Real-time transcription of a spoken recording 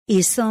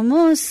Y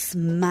somos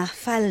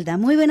Mafalda.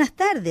 Muy buenas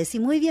tardes y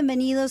muy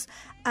bienvenidos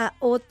a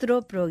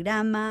otro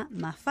programa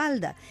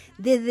Mafalda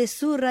desde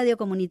su radio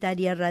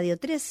comunitaria Radio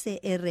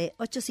 13R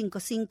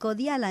 855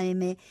 Dial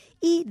AM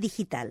y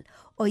digital.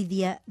 Hoy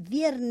día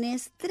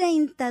viernes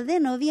 30 de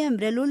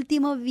noviembre, el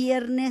último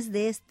viernes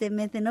de este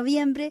mes de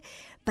noviembre,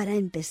 para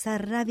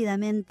empezar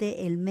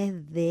rápidamente el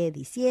mes de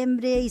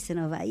diciembre y se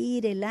nos va a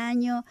ir el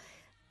año.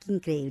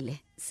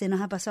 Increíble, se nos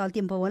ha pasado el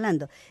tiempo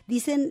volando.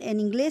 Dicen en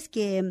inglés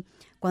que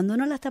cuando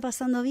uno la está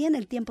pasando bien,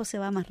 el tiempo se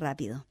va más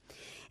rápido.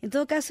 En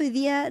todo caso, hoy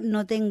día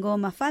no tengo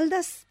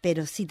Mafaldas,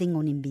 pero sí tengo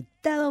un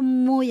invitado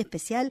muy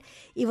especial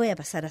y voy a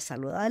pasar a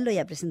saludarlo y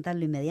a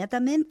presentarlo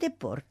inmediatamente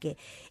porque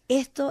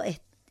esto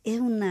es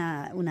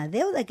una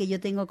deuda que yo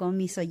tengo con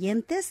mis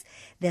oyentes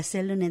de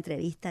hacerle una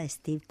entrevista a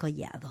Steve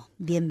Collado.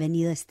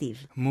 Bienvenido, Steve.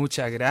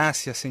 Muchas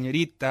gracias,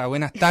 señorita.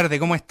 Buenas tardes,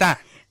 ¿cómo está?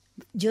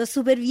 Yo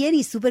súper bien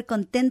y súper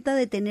contenta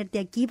de tenerte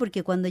aquí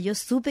porque cuando yo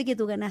supe que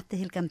tú ganaste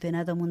el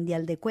Campeonato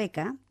Mundial de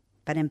Cueca,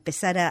 para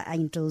empezar a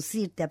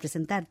introducirte, a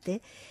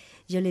presentarte,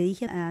 yo le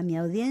dije a mi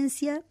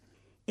audiencia,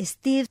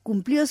 Steve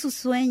cumplió su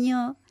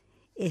sueño,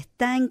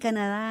 está en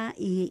Canadá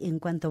y en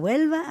cuanto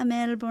vuelva a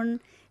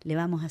Melbourne le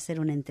vamos a hacer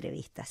una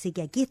entrevista. Así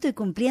que aquí estoy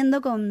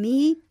cumpliendo con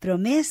mi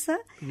promesa.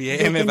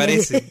 Bien, me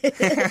parece.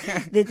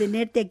 De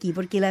tenerte aquí,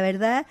 porque la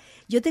verdad,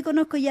 yo te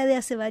conozco ya de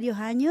hace varios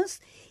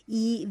años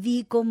y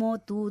vi cómo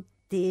tú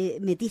te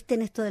metiste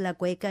en esto de la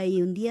cueca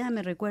y un día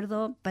me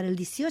recuerdo, para el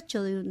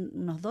 18 de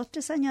unos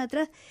 2-3 años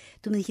atrás,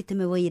 tú me dijiste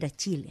me voy a ir a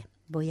Chile,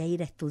 voy a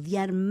ir a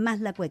estudiar más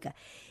la cueca.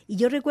 Y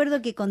yo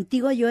recuerdo que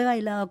contigo yo he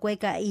bailado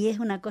cueca y es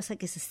una cosa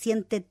que se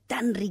siente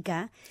tan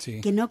rica, sí,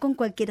 que no con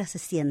cualquiera se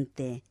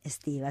siente,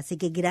 Steve. Así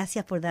que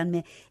gracias por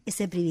darme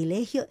ese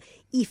privilegio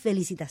y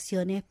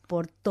felicitaciones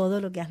por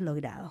todo lo que has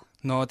logrado.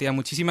 No, tía,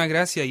 muchísimas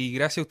gracias y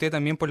gracias a usted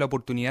también por la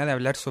oportunidad de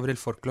hablar sobre el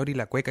folclore y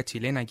la cueca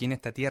chilena aquí en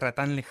esta tierra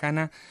tan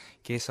lejana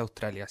que es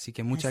Australia. Así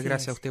que muchas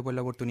gracias a usted por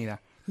la oportunidad.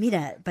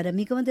 Mira, para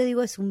mí, como te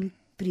digo, es un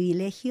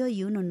privilegio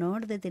y un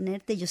honor de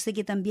tenerte. Yo sé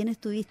que también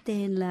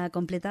estuviste en la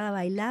completada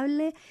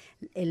bailable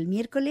el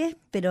miércoles,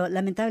 pero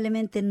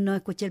lamentablemente no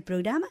escuché el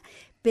programa,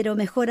 pero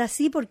mejor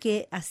así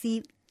porque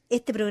así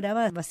este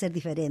programa va a ser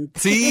diferente.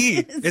 Sí,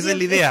 esa es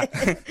la idea.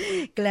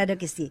 Claro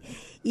que sí.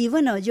 Y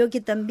bueno, yo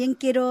que también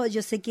quiero,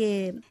 yo sé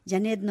que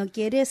Janet no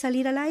quiere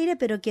salir al aire,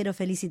 pero quiero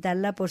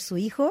felicitarla por su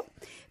hijo,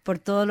 por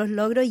todos los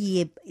logros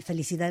y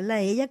felicitarla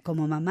a ella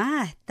como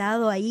mamá. Ha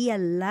estado ahí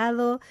al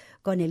lado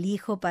con el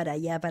hijo para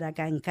allá, para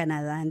acá en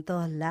Canadá, en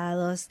todos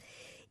lados.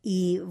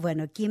 Y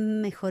bueno, ¿qué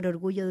mejor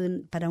orgullo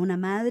para una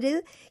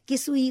madre que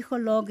su hijo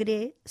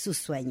logre sus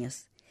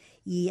sueños?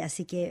 Y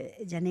así que,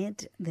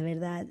 Janet, de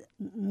verdad,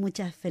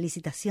 muchas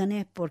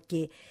felicitaciones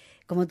porque,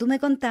 como tú me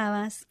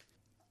contabas,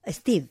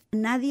 Steve,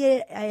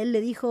 nadie a él le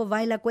dijo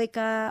baila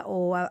cueca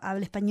o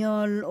habla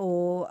español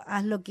o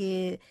haz lo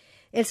que...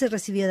 Él se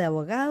recibió de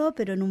abogado,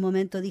 pero en un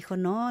momento dijo,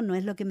 no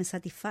es lo que me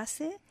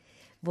satisface,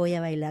 voy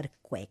a bailar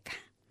cueca.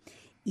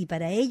 Y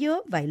para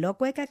ello bailó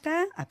cueca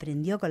acá,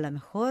 aprendió con la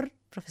mejor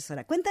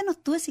profesora.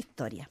 Cuéntanos tú esa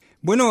historia.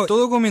 Bueno,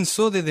 todo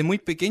comenzó desde muy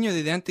pequeño,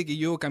 desde antes que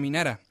yo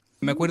caminara.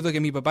 Me acuerdo que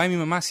mi papá y mi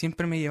mamá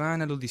siempre me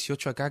llevaban a los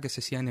 18 acá que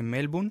se hacían en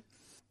Melbourne.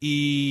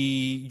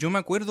 Y yo me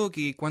acuerdo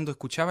que cuando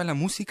escuchaba la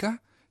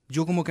música,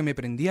 yo como que me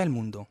prendía al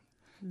mundo.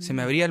 Se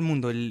me abría el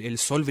mundo, el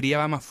sol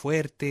brillaba más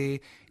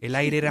fuerte, el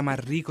aire era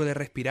más rico de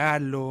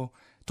respirarlo.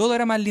 Todo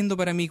era más lindo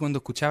para mí cuando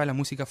escuchaba la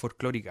música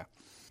folclórica.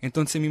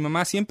 Entonces mi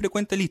mamá siempre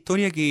cuenta la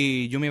historia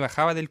que yo me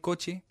bajaba del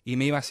coche y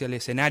me iba hacia el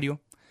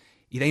escenario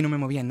y de ahí no me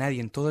movía nadie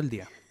en todo el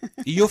día.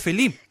 Y yo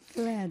feliz.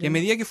 Claro. Y a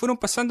medida que fueron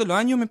pasando los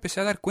años me empecé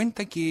a dar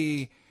cuenta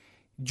que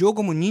yo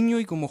como niño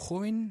y como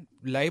joven,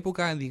 la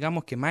época,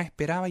 digamos, que más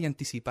esperaba y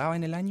anticipaba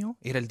en el año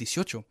era el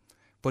 18,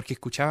 porque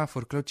escuchaba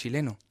folclore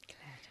chileno.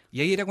 Claro.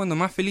 Y ahí era cuando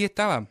más feliz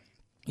estaba.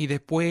 Y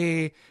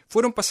después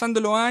fueron pasando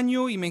los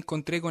años y me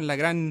encontré con la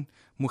gran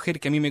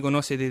mujer que a mí me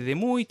conoce desde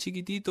muy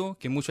chiquitito,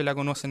 que muchos la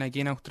conocen aquí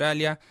en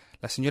Australia,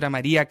 la señora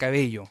María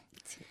Cabello.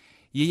 Sí.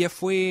 Y ella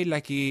fue la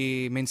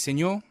que me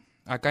enseñó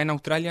acá en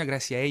Australia.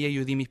 Gracias a ella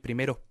yo di mis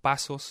primeros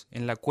pasos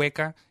en la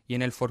cueca y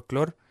en el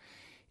folclore.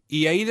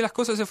 Y ahí de las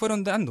cosas se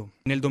fueron dando.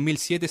 En el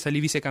 2007 salí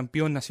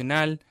vicecampeón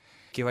nacional,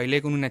 que bailé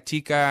con una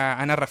chica,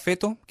 Ana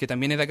Rafeto, que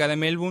también es de acá de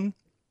Melbourne.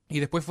 Y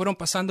después fueron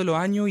pasando los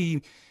años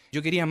y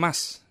yo quería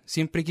más.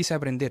 Siempre quise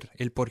aprender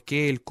el por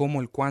qué, el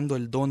cómo, el cuándo,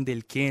 el dónde,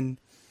 el quién.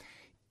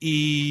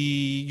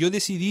 Y yo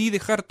decidí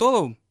dejar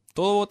todo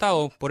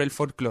botado por el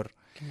folclore.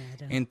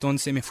 Claro.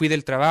 Entonces me fui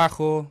del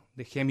trabajo,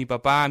 dejé a mi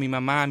papá, a mi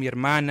mamá, a mi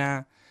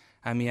hermana,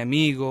 a mi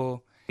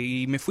amigo.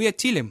 Y me fui a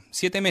Chile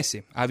 7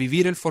 meses a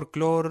vivir el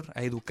folclore,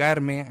 a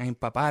educarme, a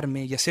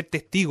empaparme y a ser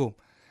testigo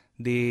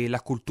de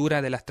las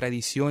culturas, de las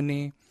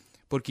tradiciones,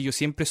 porque yo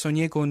siempre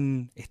soñé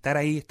con estar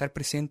ahí, estar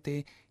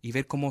presente y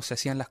ver cómo se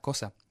hacían las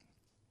cosas.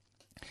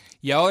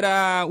 Y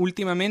ahora,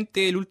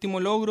 últimamente, el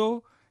último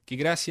logro, que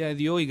gracias a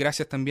Dios y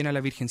gracias también a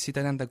la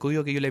Virgencita de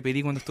Andacollo que yo le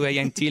pedí cuando estuve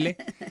allá en Chile,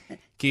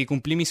 que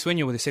cumplí mi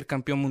sueño de ser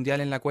campeón mundial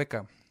en la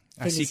cueca.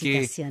 Así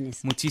que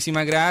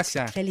muchísimas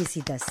gracias.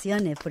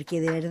 Felicitaciones,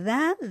 porque de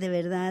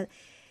verdad,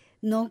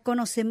 no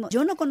conocemos,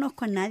 yo no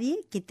conozco a nadie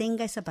que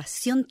tenga esa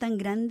pasión tan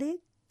grande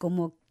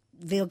como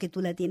veo que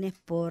tú la tienes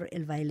por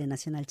el baile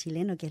nacional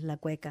chileno, que es la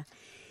cueca.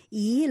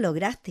 Y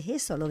lograste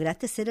eso,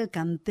 lograste ser el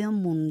campeón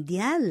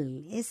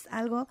mundial. Es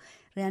algo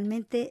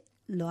realmente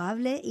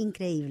loable,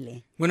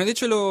 increíble. Bueno, de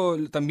hecho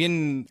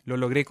también lo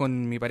logré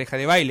con mi pareja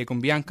de baile, con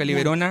Bianca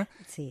Liberona.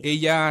 Sí.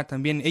 Ella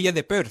es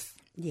de Perth.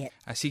 Yeah.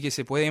 Así que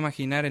se puede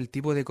imaginar el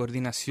tipo de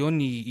coordinación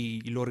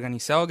y lo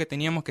organizado que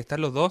teníamos que estar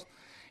los dos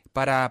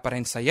para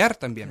ensayar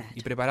también, claro,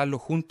 y prepararlo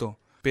juntos.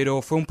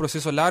 Pero fue un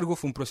proceso largo,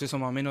 fue un proceso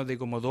más o menos de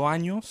como 2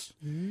 años,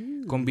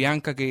 con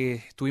Bianca, que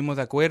estuvimos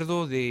de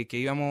acuerdo de que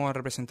íbamos a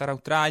representar a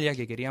Australia,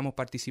 que queríamos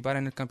participar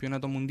en el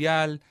campeonato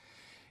mundial.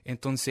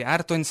 Entonces,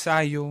 harto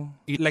ensayo.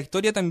 Y la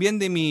historia también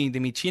de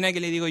mi china,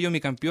 que le digo yo,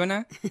 mi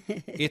campeona,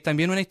 es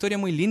también una historia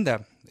muy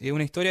linda. Es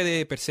una historia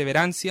de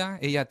perseverancia.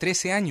 Ella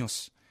 13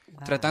 años,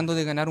 wow, tratando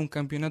de ganar un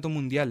campeonato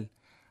mundial.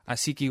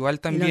 Así que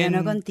igual también... Y lo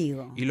ganó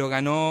contigo. Y lo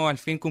ganó, al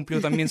fin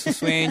cumplió también su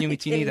sueño, mi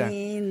chinita. Qué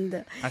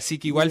lindo. Así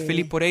que igual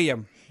feliz por ella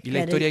y claro,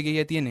 la historia que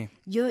ella tiene.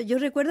 Yo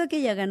recuerdo que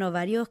ella ganó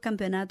varios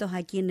campeonatos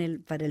aquí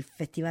para el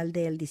festival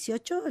del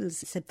 18, el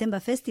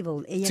September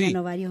Festival. Ella sí,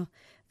 ganó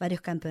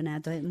varios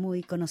campeonatos, es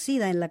muy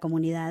conocida en la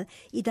comunidad.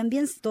 Y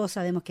también todos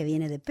sabemos que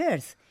viene de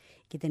Perth,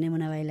 que tenemos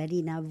una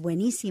bailarina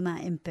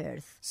buenísima en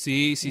Perth.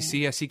 Sí,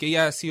 así que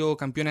ella ha sido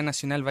campeona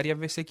nacional varias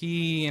veces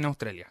aquí en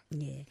Australia.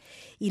 Yeah.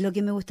 Y lo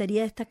que me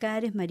gustaría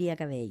destacar es María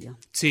Cabello.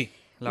 Sí,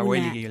 la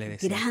abueli que yo le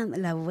decía.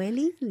 La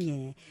abueli,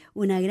 yeah,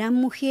 una gran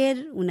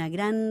mujer, una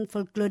gran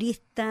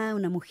folclorista,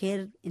 una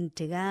mujer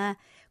entregada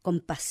con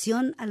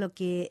pasión a lo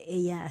que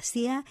ella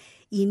hacía,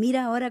 y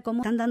mira ahora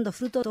cómo están dando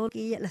fruto todo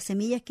las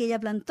semillas que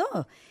ella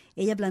plantó.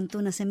 Ella plantó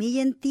una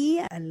semilla en ti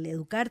al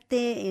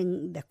educarte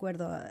de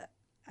acuerdo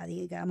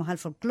digamos al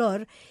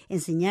folclore,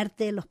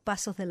 enseñarte los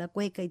pasos de la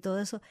cueca y todo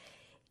eso.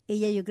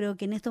 Ella, yo creo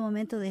que en estos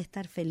momentos debe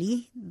estar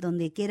feliz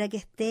donde quiera que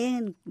esté,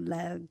 en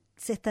la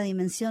 6ª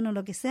dimensión o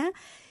lo que sea,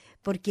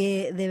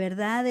 porque de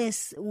verdad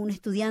es un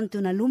estudiante,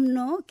 un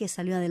alumno que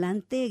salió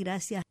adelante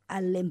gracias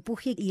al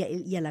empuje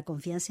y a la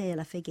confianza y a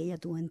la fe que ella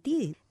tuvo en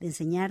ti, de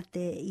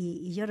enseñarte.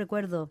 Y yo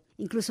recuerdo,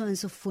 incluso en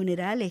sus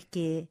funerales,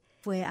 que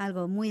fue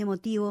algo muy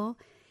emotivo.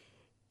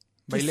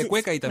 Bailé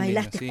cueca y también.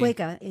 Bailaste sí,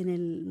 cueca en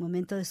el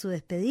momento de su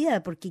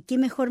despedida, porque qué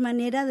mejor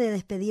manera de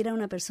despedir a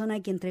una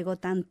persona que entregó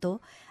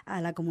tanto a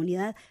la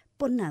comunidad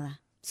por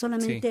nada,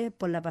 solamente sí,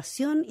 por la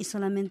pasión y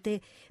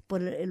solamente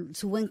por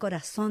su buen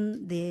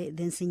corazón de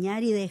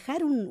enseñar y de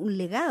dejar un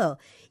legado.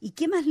 Y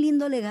qué más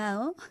lindo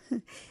legado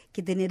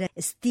que tener a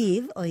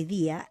Steve hoy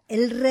día,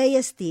 el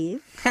rey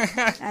Steve,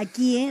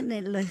 aquí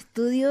en los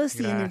estudios.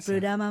 Gracias. Y en el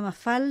programa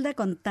Mafalda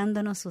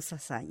contándonos sus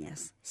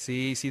hazañas.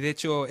 Sí, de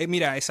hecho,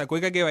 mira, esa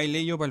cueca que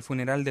bailé yo para el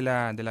funeral de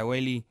la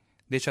abueli,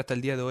 de hecho hasta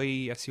el día de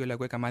hoy ha sido la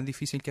cueca más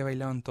difícil que he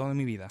bailado en toda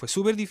mi vida. Fue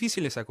súper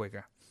difícil esa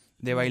cueca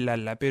de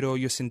bailarla, pero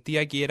yo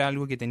sentía que era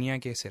algo que tenía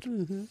que hacer.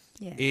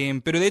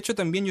 Yeah. Pero de hecho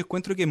también yo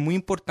encuentro que es muy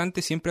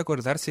importante siempre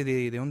acordarse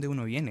de dónde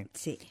uno viene,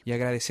 sí, y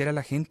agradecer a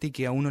la gente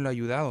que a uno lo ha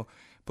ayudado.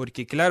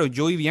 Porque claro,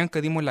 yo y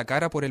Bianca dimos la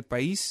cara por el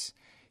país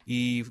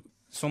y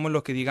somos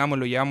los que, digamos,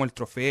 lo llevamos el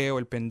trofeo,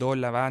 el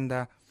pendón, la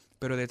banda,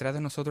 pero detrás de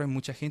nosotros hay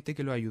mucha gente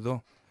que lo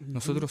ayudó.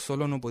 Nosotros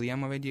solo no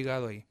podíamos haber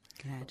llegado ahí.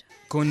 Claro.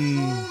 Con...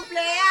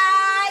 ¡Cumpleaños!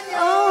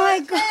 ¡Oh, my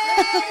God!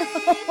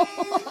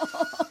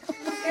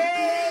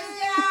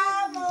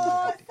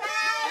 ¡Deseamos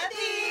a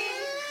ti!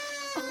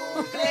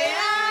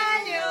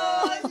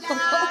 ¡Cumpleaños,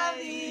 la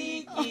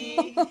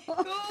Vicky!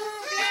 ¡Cumpleaños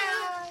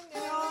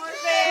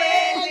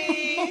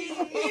feliz!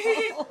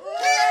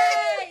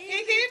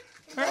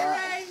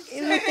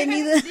 Hemos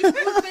tenido...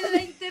 Disculpen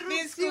la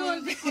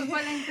interrupción,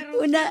 disculpa la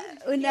interrupción. Una...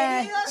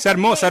 Se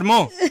armó. Una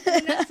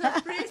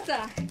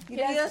sorpresa.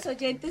 Queridos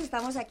oyentes,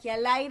 estamos aquí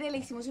al aire, le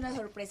hicimos una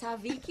sorpresa a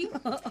Vicky.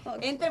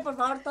 Entren, por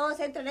favor, todos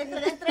entren.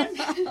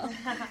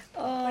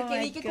 Porque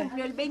Vicky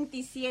cumplió el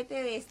 27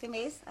 de este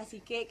mes, así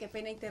que qué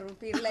pena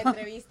interrumpir la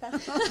entrevista.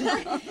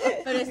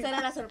 Pero esta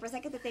era la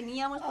sorpresa que te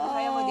teníamos, porque nos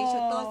habíamos dicho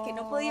todos que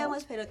no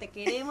podíamos, pero te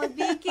queremos,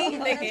 Vicky.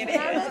 Te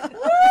queremos.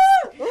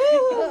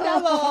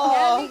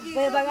 ¡Bravo!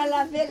 Voy a apagar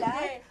las velas.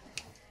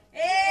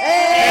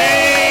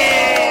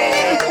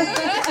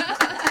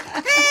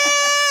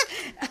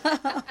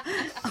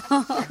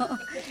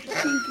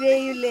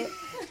 Increíble.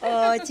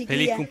 Oh, chiquilla.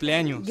 Feliz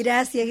cumpleaños.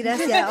 Gracias.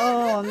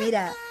 Oh,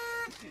 mira.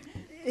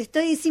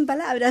 Estoy sin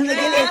palabras.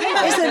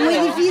 Eso es muy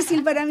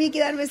difícil para mí,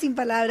 quedarme sin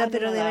palabras,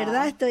 pero de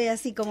verdad estoy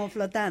así como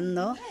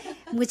flotando.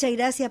 Muchas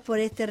gracias por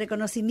este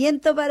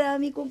reconocimiento para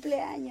mi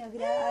cumpleaños.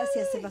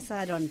 Gracias, se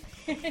pasaron.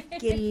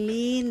 Qué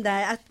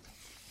linda.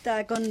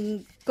 Hasta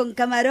con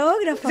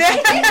camarógrafo.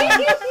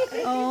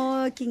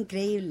 Oh, qué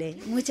increíble.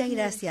 Muchas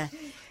gracias.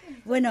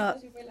 Bueno,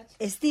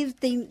 Steve,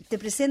 te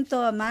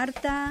presento a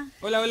Marta.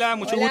 Hola,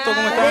 mucho gusto,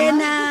 ¿cómo están?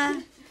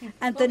 Elena,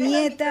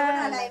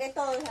 Antonieta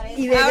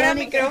y Ahora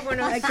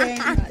micrófonos. Okay.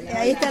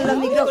 Ahí están los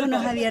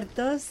micrófonos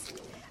abiertos.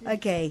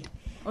 Ok.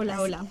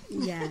 Hola.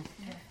 Ya.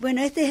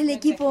 Bueno, este es el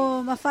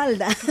equipo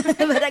Mafalda,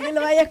 para que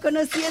lo vayas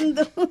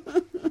conociendo.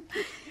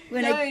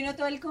 Bueno, no, vino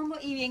todo el combo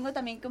y vengo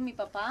también con mi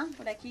papá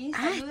por aquí.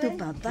 ah, es Saluden. tu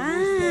papá.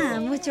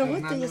 Mucho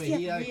gusto. Fernando Yo decía,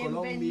 Mejía de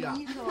Colombia.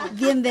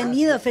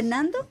 bienvenido,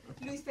 Fernando.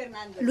 Luis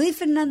Fernando. Luis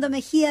Fernando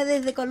Mejía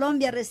desde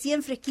Colombia,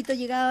 recién fresquito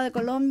llegado de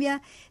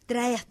Colombia,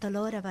 trae hasta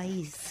olor a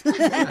país.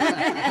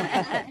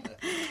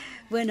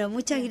 Bueno,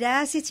 muchas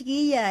gracias,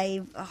 chiquilla,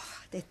 y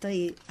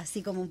estoy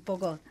así como un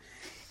poco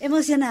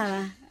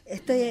emocionada.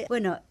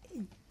 Bueno,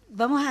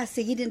 vamos a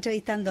seguir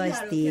entrevistando a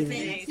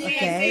Steve. sí,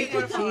 Okay. sí,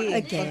 por favor.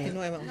 Okay.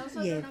 Continuemos.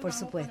 Yeah, por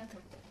supuesto.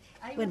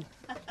 Bueno,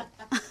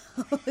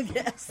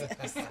 gracias.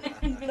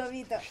 Un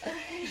globito.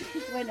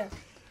 Bueno,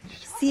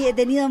 sí, he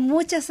tenido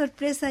muchas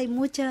sorpresas y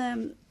muchas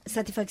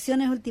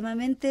satisfacciones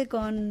últimamente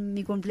con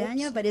mi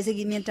cumpleaños. Parece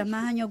que mientras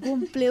más años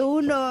cumple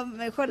uno,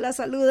 mejor la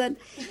saludan.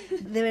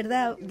 De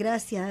verdad,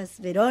 gracias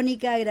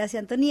Verónica,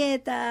 gracias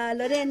Antonieta,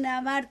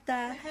 Lorena,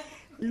 Marta,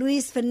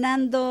 Luis,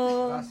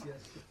 Fernando,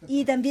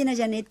 y también a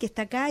Janet que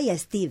está acá, y a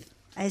Steve,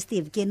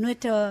 que es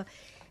nuestro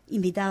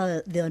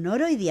invitado de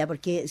honor hoy día,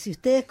 porque si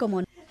ustedes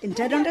como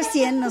entraron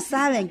recién no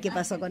saben qué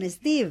pasó con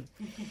Steve.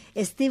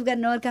 Steve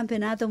ganó el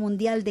campeonato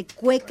mundial de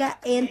cueca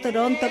en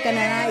Toronto,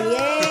 Canadá.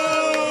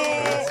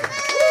 ¡Yeah!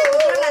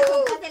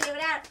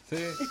 Celebrar.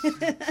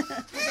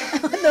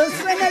 No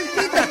suena el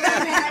pito.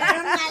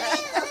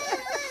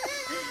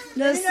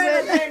 No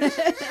suena.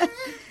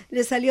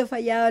 Le salió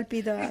fallado el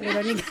pito a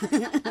Verónica.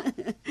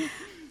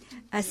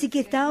 Así que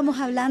estábamos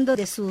hablando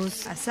de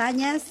sus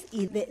hazañas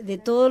y de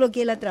todo lo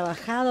que él ha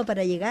trabajado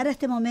para llegar a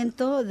este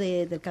momento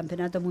del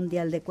Campeonato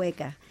Mundial de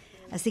Cueca.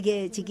 Así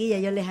que, chiquilla,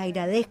 yo les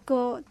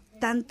agradezco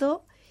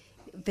tanto,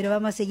 pero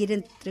vamos a seguir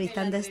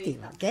entrevistando a Steve,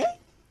 ¿ok?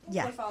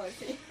 Ya. Por favor,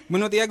 sí.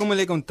 Bueno, tía, como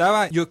le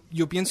contaba, yo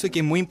pienso que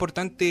es muy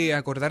importante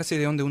acordarse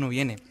de dónde uno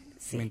viene,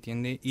 Sí. ¿me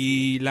entiende?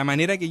 Y la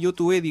manera que yo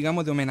tuve,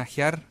 digamos, de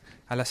homenajear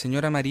a la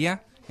señora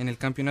María en el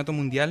Campeonato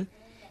Mundial,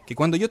 que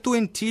cuando yo estuve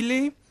en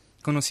Chile,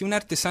 conocí una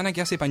artesana que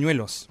hace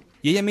pañuelos.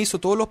 Y ella me hizo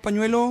todos los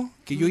pañuelos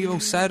que yo iba a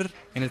usar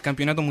en el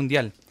Campeonato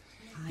Mundial.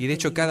 Y de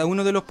hecho, cada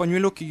uno de los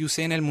pañuelos que yo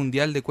usé en el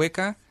Mundial de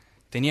Cueca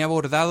tenía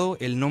bordado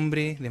el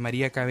nombre de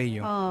María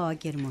Cabello. Oh,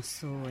 qué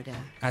hermosura.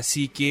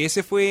 Así que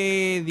ese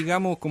fue,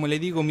 digamos, como le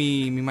digo,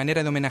 mi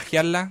manera de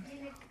homenajearla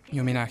y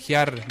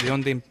homenajear de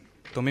donde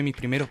tomé mis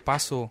primeros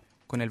pasos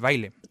con el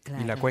baile y la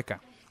Claro.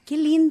 cueca. Qué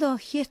lindo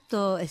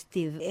gesto,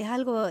 Steve. Es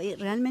algo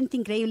realmente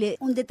increíble.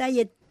 Un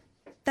detalle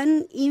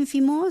tan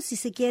ínfimo, si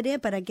se quiere,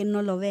 para quien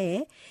no lo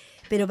ve,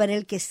 pero para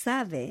el que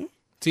sabe,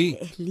 Sí.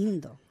 es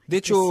lindo. De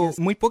hecho,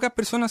 Precioso. muy pocas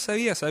personas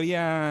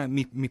sabía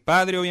mi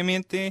padre,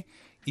 obviamente,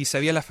 y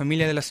sabía la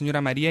familia de la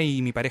señora María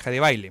y mi pareja de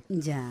baile.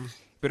 Ya.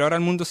 Pero ahora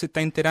el mundo se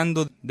está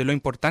enterando de lo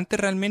importante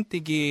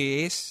realmente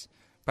que es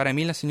para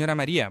mí la señora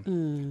María.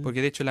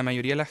 Porque de hecho la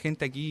mayoría de la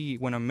gente aquí,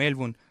 bueno, en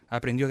Melbourne,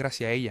 aprendió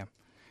gracias a ella.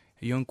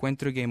 Y yo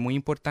encuentro que es muy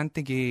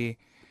importante que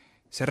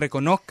se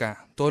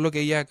reconozca todo lo que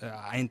ella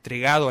ha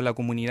entregado a la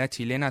comunidad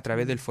chilena a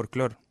través del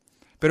folclore.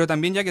 Pero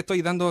también, ya que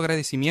estoy dando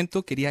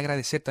agradecimiento, quería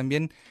agradecer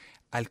también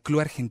al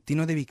Club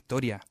Argentino de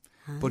Victoria,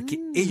 porque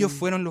ellos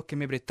fueron los que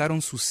me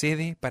prestaron su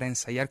sede para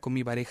ensayar con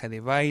mi pareja de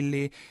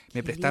baile,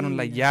 me prestaron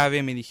la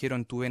llave, me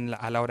dijeron tú ven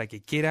a la hora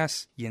que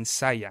quieras y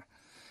ensaya.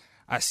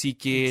 Así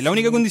que la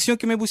única condición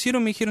que me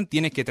pusieron, me dijeron,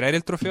 tienes que traer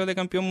el trofeo de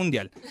campeón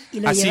mundial. ¿Y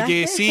lo Así que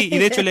llevaste? sí, y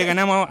de hecho le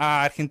ganamos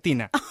a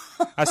Argentina.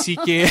 Así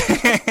que...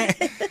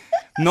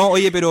 No,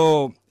 oye,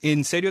 pero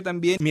en serio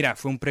también, mira,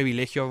 fue un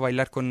privilegio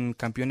bailar con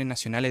campeones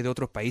nacionales de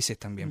otros países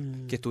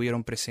también, que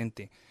estuvieron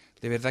presentes.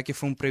 De verdad que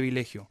fue un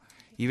privilegio.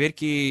 Y ver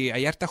que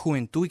hay harta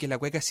juventud y que la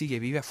cueca sigue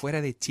viva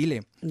afuera de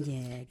Chile.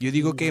 Yeah, Yo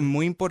digo que es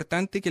muy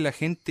importante que la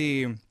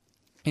gente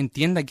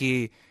entienda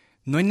que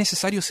no es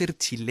necesario ser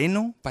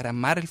chileno para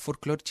amar el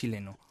folclore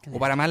chileno o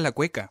para amar la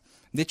cueca.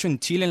 De hecho, en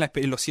Chile,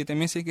 en los 7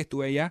 meses que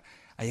estuve allá,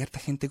 hay harta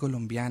gente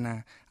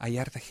colombiana, hay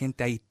harta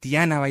gente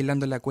haitiana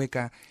bailando la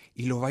cueca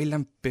y lo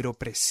bailan pero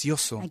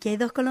precioso. Aquí hay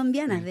dos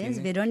colombianas, ¿ves?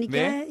 ¿Entiendes? Verónica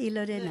 ¿Ve? y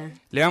Lorena.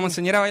 Le vamos a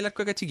enseñar a bailar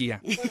cueca,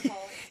 chiquilla.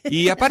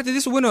 Y aparte de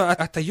eso, bueno,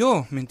 hasta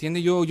yo, ¿me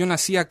entiendes? Yo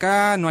nací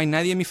acá, no hay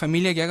nadie en mi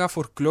familia que haga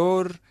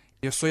folclore.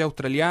 Yo soy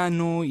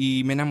australiano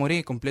y me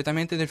enamoré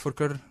completamente del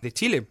folclore de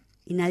Chile.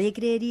 Y nadie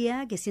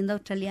creería que siendo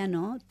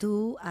australiano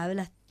tú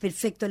hablas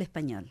perfecto el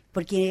español.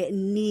 Porque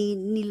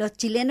ni los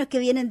chilenos que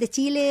vienen de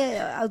Chile,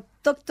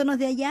 autóctonos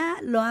de allá,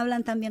 lo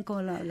hablan tan bien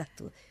como lo hablas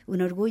tú.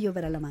 Un orgullo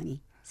para la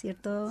mami,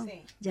 ¿cierto? Sí.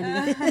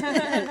 Janet?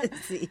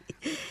 Sí.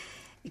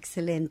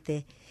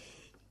 Excelente.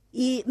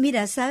 Y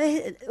mira,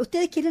 ¿sabes?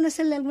 ¿Ustedes quieren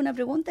hacerle alguna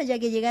pregunta ya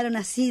que llegaron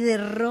así de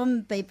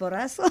rompe y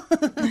porrazo?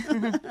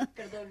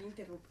 Perdón,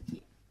 interrumpo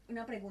aquí.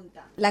 Una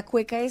pregunta. La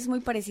cueca es muy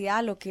parecida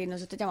a lo que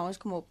nosotros llamamos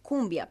como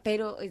cumbia,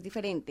 pero es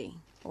diferente.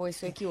 ¿O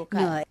estoy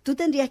equivocada? No, tú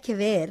tendrías que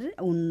ver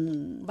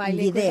un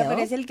Baile de cueca, video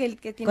pero es el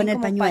que tiene con el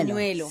como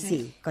pañuelo.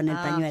 Sí, con el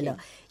Ah, pañuelo. ok.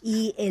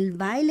 Y el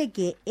baile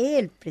que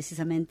él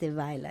precisamente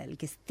baila, el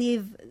que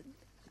Steve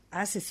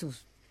hace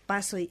sus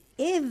pasos, y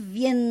es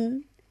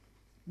bien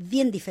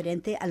bien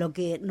diferente a lo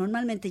que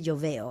normalmente yo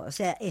veo. O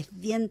sea, es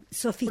bien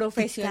sofisticado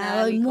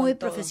Profesional y y muy con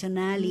todo.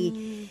 profesional.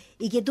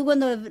 Y que tú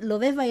cuando lo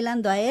ves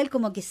bailando a él,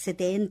 como que se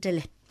te entra el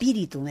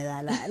espíritu, me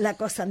da la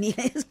cosa mía.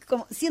 Es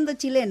como, siendo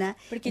chilena...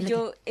 Porque es lo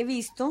yo he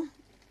visto,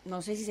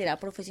 no sé si será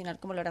profesional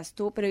como lo harás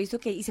tú, pero he visto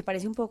que, y se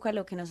parece un poco a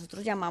lo que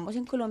nosotros llamamos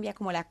en Colombia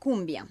como la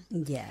cumbia,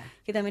 Ya.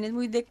 que también es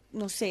muy de,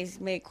 no sé,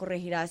 me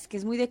corregirás, que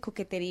es muy de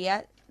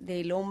coquetería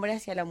del hombre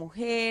hacia la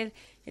mujer,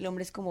 el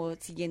hombre es como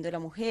siguiendo a la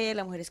mujer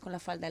es con la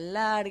falda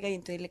larga y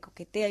entonces le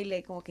coquetea y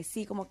le como que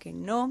sí, como que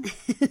no.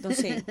 No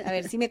sé, a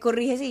ver si me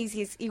corriges y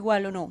si es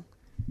igual o no.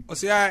 O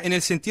sea, en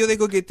el sentido de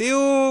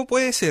coqueteo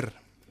puede ser,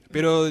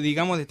 pero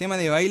digamos de tema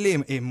de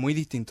baile es muy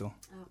distinto.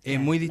 Es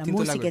claro, muy la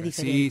distinto música es cueca.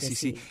 Sí, diferente, sí,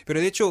 sí. sí. Pero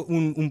de hecho,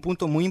 un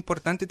punto muy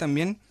importante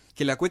también,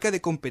 que la cueca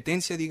de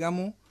competencia,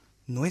 digamos,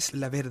 no es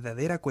la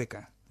verdadera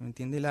cueca. ¿Me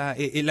entiendes? La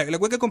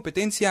cueca de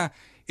competencia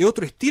es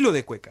otro estilo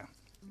de cueca.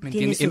 ¿Me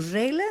 ¿Tiene entiendes? sus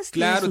reglas?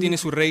 Claro, tiene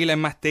sus reglas, es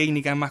más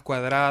técnica, es más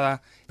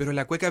cuadrada, pero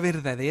la cueca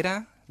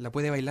verdadera la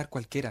puede bailar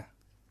cualquiera.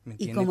 ¿Me ¿Y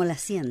entiendes? cómo la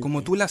siente?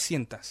 Como tú la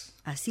sientas.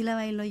 Así la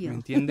bailo yo. ¿Me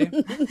entiendes?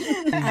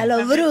 A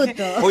lo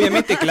bruto.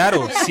 Obviamente,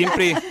 claro,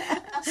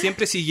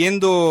 siempre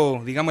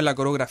siguiendo, digamos, la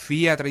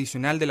coreografía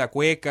tradicional de la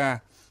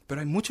cueca,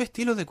 pero hay muchos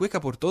estilos de cueca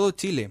por todo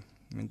Chile,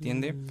 ¿me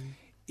entiendes?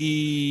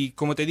 Y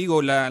como te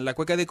digo, la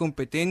cueca de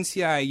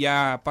competencia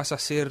ya pasa a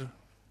ser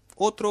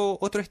otro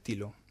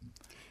estilo,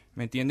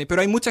 ¿me entiendes?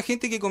 Pero hay mucha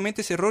gente que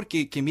comete ese error,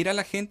 que mira a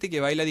la gente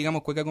que baila,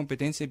 digamos, cueca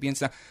competencia y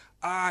piensa,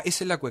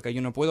 esa es la cueca,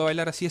 yo no puedo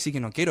bailar así que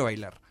no quiero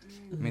bailar,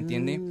 ¿me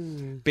entiendes?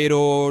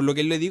 Pero lo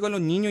que le digo a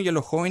los niños y a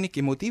los jóvenes es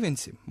que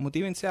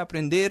motívense a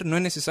aprender, no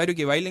es necesario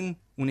que bailen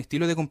un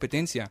estilo de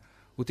competencia,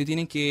 ustedes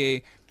tienen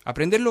que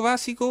aprender lo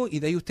básico y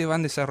de ahí ustedes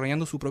van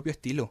desarrollando su propio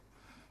estilo,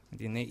 ¿me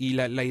entiendes? Y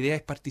la idea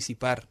es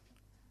participar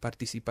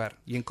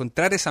y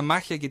encontrar esa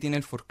magia que tiene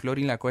el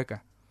folclore y la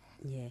cueca.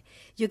 Yeah.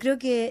 Yo creo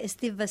que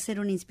Steve va a ser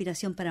una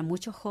inspiración para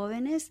muchos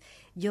jóvenes.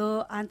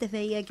 Yo antes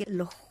veía que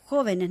los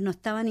jóvenes no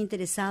estaban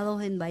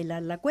interesados en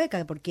bailar la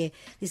cueca porque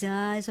dicen,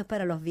 eso es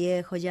para los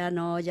viejos, ya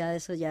no, ya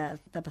eso ya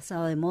está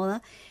pasado de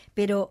moda.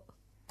 Pero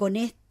con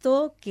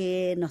esto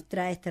que nos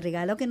trae, este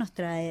regalo que nos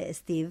trae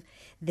Steve,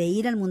 de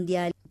ir al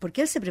Mundial,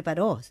 porque él se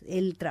preparó,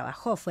 él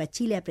trabajó, fue a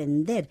Chile a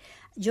aprender.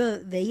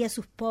 Yo veía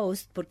sus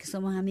posts, porque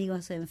somos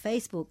amigos en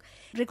Facebook,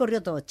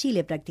 recorrió todo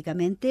Chile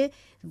prácticamente,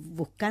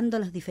 buscando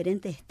los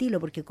diferentes estilos,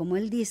 porque como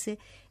él dice,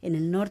 en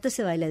el norte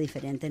se baila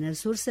diferente, en el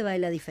sur se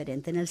baila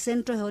diferente, en el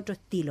centro es otro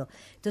estilo.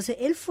 Entonces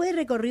él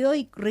recorrió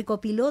y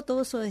recopiló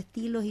todos esos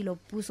estilos y los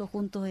puso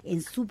juntos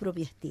en su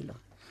propio estilo.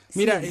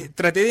 Mira, Sí.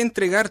 traté de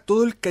entregar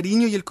todo el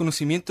cariño y el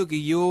conocimiento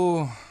que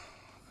yo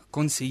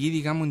conseguí,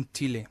 digamos, en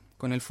Chile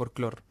con el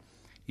folclore.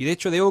 Y de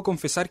hecho debo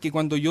confesar que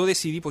cuando yo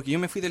decidí, porque yo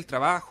me fui del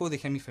trabajo,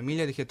 dejé a mi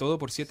familia, dejé todo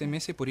por 7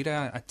 meses por ir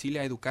a Chile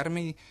a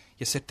educarme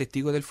y a ser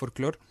testigo del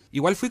folclore,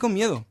 igual fui con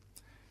miedo,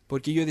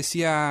 porque yo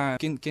decía,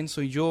 ¿quién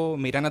soy yo?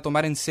 ¿Me irán a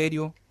tomar en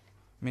serio?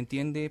 ¿Me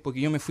entiende?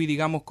 Porque yo me fui,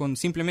 digamos,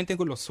 simplemente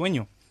con los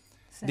sueños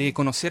de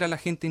conocer a la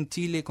gente en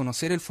Chile,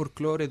 conocer el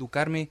folclore,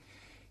 educarme.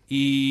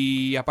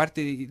 Y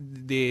aparte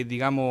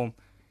digamos,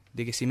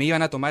 de que si me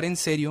iban a tomar en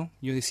serio,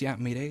 yo decía,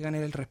 me iré a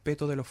ganar el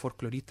respeto de los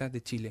folcloristas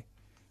de Chile,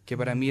 que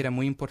para mí era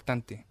muy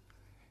importante.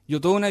 Yo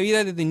toda una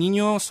vida desde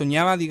niño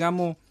soñaba,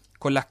 digamos,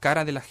 con las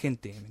caras de la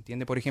gente, ¿me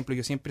entiendes? Por ejemplo,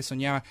 yo siempre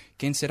soñaba,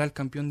 ¿quién será el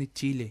campeón de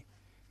Chile?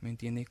 ¿Me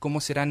entiendes? ¿Cómo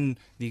serán,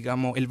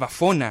 digamos, el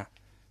Bafona?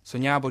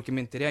 Soñaba porque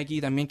me enteré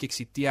aquí también que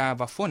existía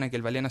Bafona, que es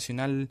el Ballet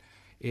Nacional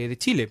de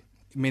Chile.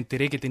 Me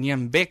enteré que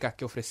tenían becas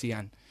que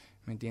ofrecían.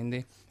 ¿Me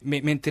entiendes? Me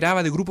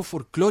enteraba de grupos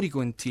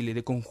folclóricos en Chile,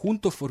 de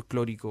conjuntos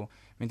folclóricos,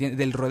 ¿me entiendes?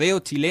 Del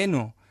rodeo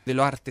chileno, de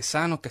los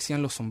artesanos que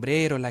hacían los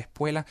sombreros, las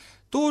espuelas,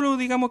 todo lo,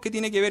 digamos, que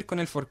tiene que ver con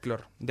el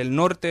folclore, del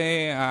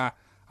norte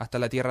hasta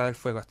la Tierra del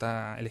Fuego,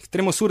 hasta el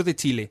extremo sur de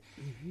Chile.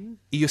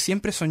 Y yo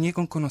siempre soñé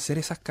con conocer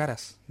esas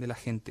caras de la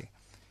gente.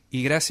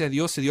 Y gracias a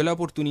Dios se dio la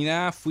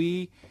oportunidad,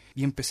 fui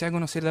y empecé a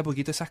conocer de a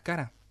poquito esas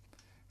caras.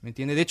 ¿Me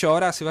entiendes? De hecho,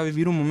 ahora se va a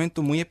vivir un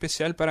momento muy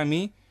especial para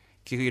mí,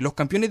 que los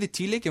campeones de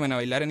Chile que van a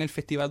bailar en el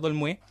Festival del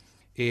Olmué,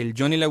 el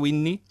John y la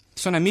Whitney,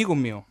 son amigos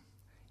míos.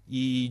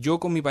 Y yo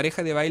con mi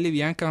pareja de baile,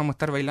 Bianca, vamos a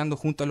estar bailando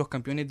junto a los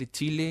campeones de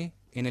Chile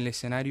en el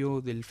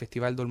escenario del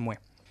Festival del Olmué,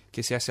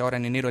 que se hace ahora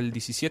en enero, del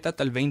 17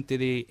 hasta el 20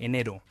 de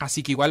enero.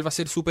 Así que igual va a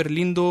ser súper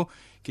lindo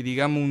que,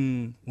 digamos,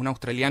 un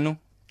australiano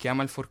que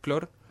ama el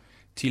folclore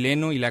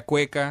chileno y la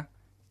cueca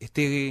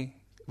esté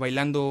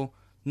bailando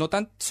no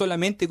tan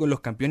solamente con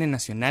los campeones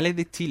nacionales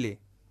de Chile,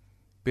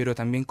 pero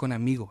también con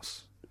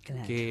amigos.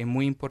 Claro. Que es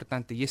muy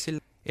importante. Y es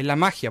la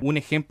magia, un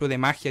ejemplo de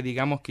magia,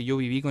 digamos, que yo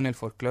viví con el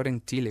folclore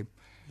en Chile.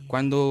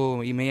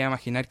 Cuando me iba a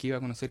imaginar que iba a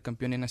conocer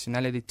campeones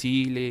nacionales de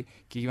Chile,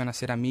 que iban a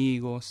ser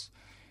amigos.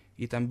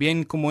 Y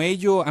también, como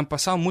ellos, han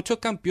pasado muchos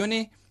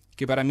campeones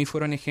que para mí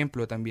fueron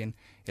ejemplo también.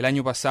 El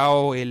año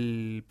pasado,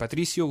 el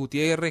Patricio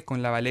Gutiérrez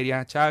con la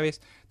Valeria Chávez,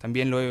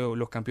 también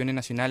los campeones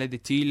nacionales de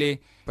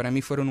Chile, para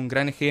mí fueron un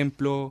gran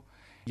ejemplo.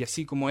 Y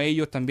así como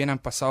ellos, también han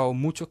pasado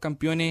muchos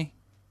campeones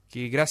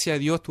que gracias a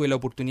Dios tuve la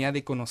oportunidad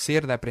de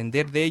conocer, de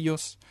aprender de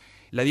ellos.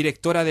 la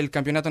directora del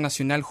Campeonato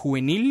Nacional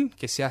Juvenil,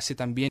 que se hace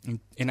también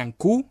en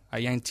Ancú,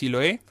 allá en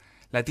Chiloé,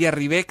 la tía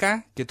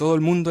Ribeca, que todo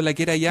el mundo la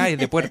quiere allá, es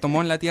de Puerto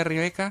Montt la tía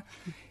Ribeca.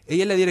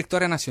 Ella es la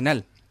directora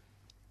nacional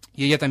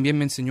y ella también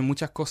me enseñó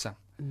muchas cosas.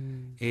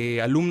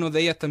 Alumnos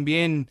de ellas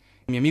también,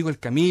 mi amigo el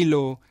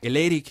Camilo, el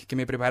Eric, que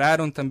me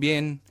prepararon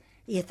también.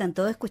 Y están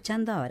todos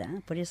escuchando ahora,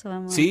 ¿eh? Por eso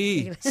vamos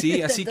Sí,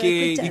 así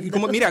que, y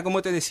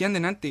como te decían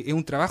delante, es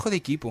un trabajo de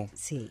equipo.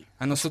 Sí.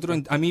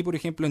 A mí, por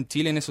ejemplo, en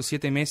Chile, en esos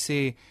 7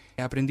 meses,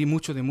 aprendí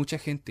mucho de mucha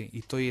gente y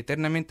estoy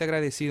eternamente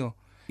agradecido.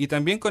 Y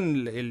también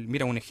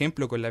mira, un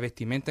ejemplo, con la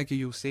vestimenta que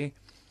yo usé.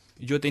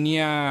 Yo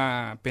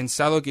tenía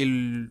pensado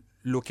que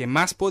lo que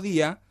más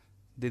podía,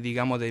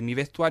 de mi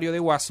vestuario de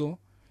guaso,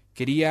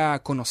 quería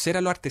conocer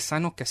a los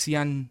artesanos que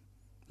hacían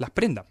las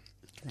prendas.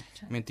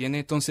 ¿Me entiendes?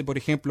 Entonces, por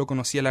ejemplo,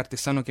 conocí al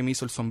artesano que me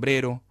hizo el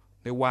sombrero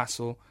de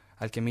guaso,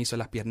 al que me hizo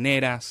las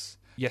pierneras.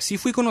 Y así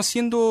fui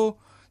conociendo,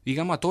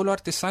 a todos los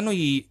artesanos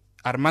y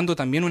armando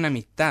también una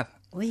amistad.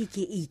 Oye,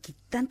 que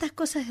tantas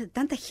cosas,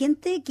 tanta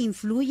gente que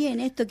influye en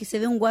esto, que se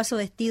ve un guaso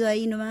vestido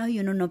ahí nomás y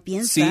uno no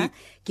piensa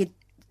que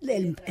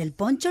el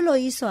poncho lo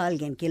hizo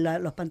alguien, que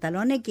los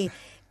pantalones,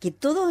 que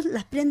todas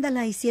las prendas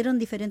las hicieron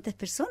diferentes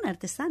personas,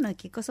 artesanos.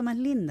 Qué cosa más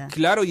linda.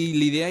 Claro, y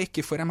la idea es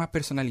que fuera más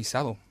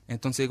personalizado.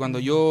 Entonces, cuando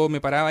yo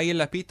me paraba ahí en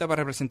la pista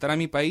para representar a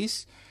mi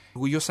país,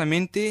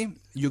 orgullosamente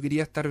yo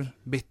quería estar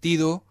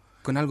vestido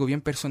con algo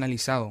bien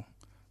personalizado.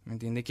 ¿Me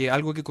entiendes? Que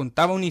algo que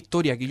contaba una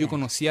historia, que yo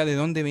conocía de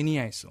dónde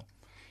venía eso.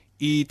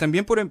 Y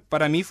también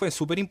para mí fue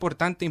súper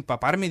importante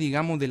empaparme,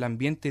 del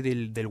ambiente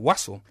del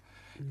guaso.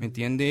 ¿Me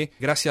entiendes?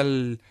 Gracias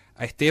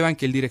a Esteban,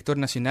 que es el director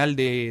nacional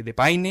de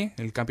Paine,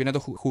 el campeonato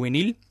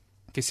juvenil,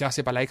 que se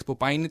hace para la Expo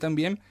Paine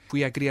también.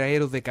 Fui a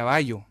criaderos de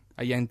caballo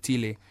allá en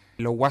Chile.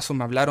 Los guasos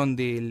me hablaron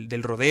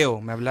del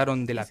rodeo, me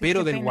hablaron del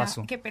apero del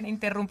guaso. Qué pena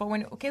interrumpo.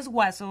 Bueno, ¿qué es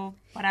guaso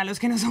para los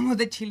que no somos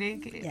de Chile?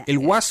 El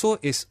guaso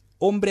es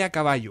hombre a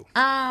caballo.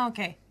 Ah,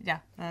 ok,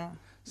 ya.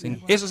 Sí,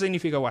 eso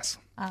significa guaso.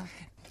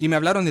 Okay. Y me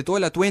hablaron de todo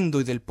el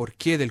atuendo y del por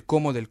qué, del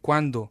cómo, del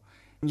cuándo.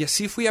 Y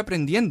así fui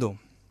aprendiendo.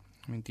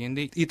 ¿Me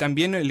entiendes? Y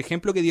también el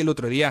ejemplo que di el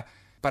otro día,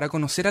 para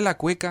conocer a la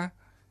cueca,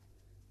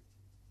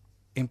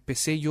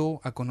 empecé yo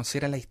a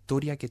conocer a la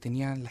historia que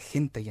tenía la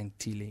gente allá en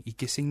Chile y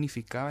qué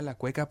significaba la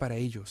cueca para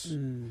ellos.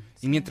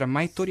 Y mientras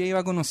más historia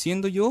iba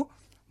conociendo yo,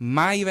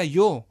 más iba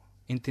yo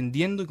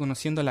entendiendo y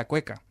conociendo a la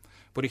cueca.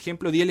 Por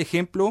ejemplo, di el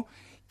ejemplo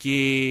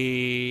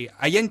que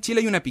allá en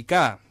Chile hay una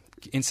picada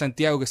en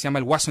Santiago que se llama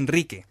el Guaso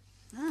Enrique.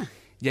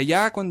 Y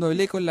allá cuando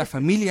hablé con la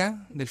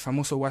familia del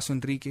famoso Guaso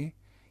Enrique,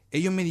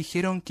 ellos me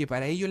dijeron que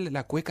para ellos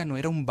la cueca no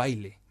era un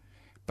baile.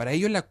 Para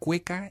ellos la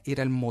cueca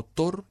era el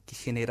motor que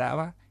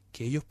generaba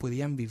que ellos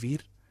podían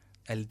vivir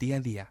el día a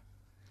día.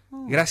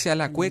 Gracias a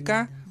la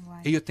cueca,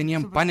 ellos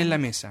tenían pan en la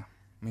mesa.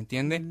 ¿Me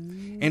entiendes?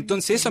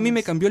 Entonces eso a mí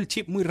me cambió el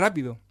chip muy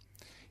rápido.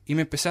 Y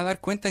me empecé a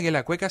dar cuenta que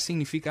la cueca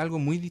significa algo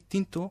muy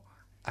distinto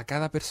a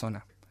cada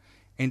persona.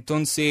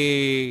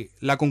 Entonces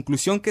la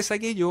conclusión que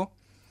saqué yo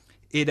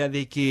era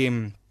de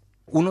que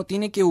uno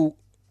tiene que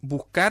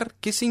buscar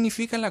qué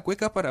significa la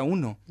cueca para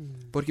uno,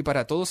 porque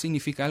para todos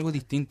significa algo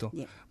distinto.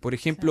 Por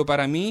ejemplo,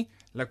 para mí,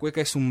 la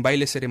cueca es un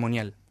baile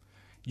ceremonial.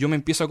 Yo me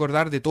empiezo a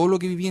acordar de todo lo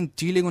que viví en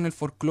Chile con el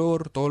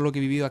folclore, todo lo que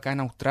he vivido acá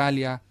en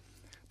Australia,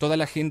 toda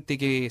la gente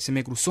que se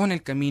me cruzó en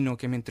el camino,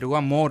 que me entregó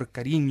amor,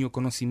 cariño,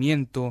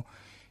 conocimiento,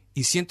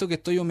 y siento que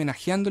estoy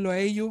homenajeándolo a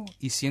ellos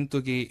y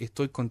siento que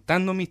estoy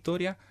contando mi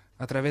historia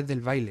a través del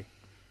baile.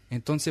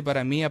 Entonces,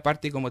 para mí,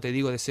 aparte, como te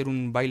digo, de ser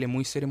un baile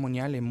muy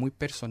ceremonial, es muy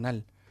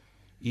personal.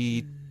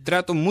 Y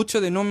trato mucho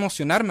de no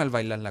emocionarme al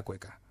bailar la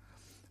cueca.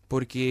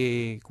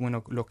 Porque,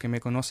 bueno, los que me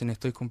conocen,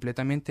 estoy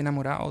completamente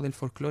enamorado del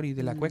folclore y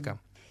de la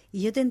cueca.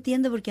 Y yo te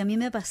entiendo porque a mí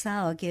me ha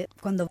pasado que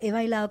cuando he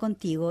bailado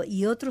contigo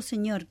y otro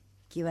señor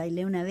que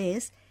bailé una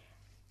vez,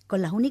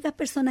 con las únicas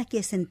personas que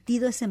he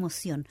sentido esa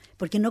emoción,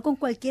 porque no con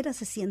cualquiera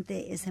se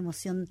siente esa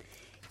emoción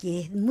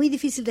que es muy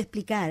difícil de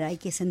explicar, hay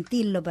que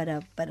sentirlo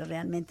para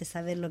realmente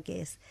saber lo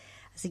que es.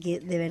 Así que,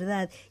 de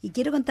verdad, y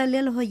quiero contarle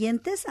a los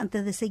oyentes,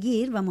 antes de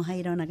seguir, vamos a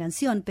ir a una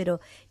canción, pero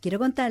quiero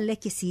contarles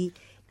que si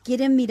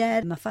quieren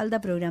mirar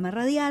Mafalda programa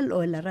radial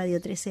o en la radio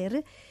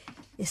 13R,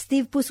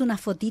 Steve puso unas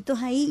fotitos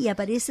ahí y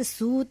aparece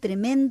su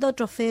tremendo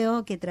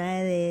trofeo que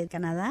trae de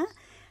Canadá.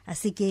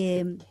 Así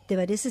que, ¿te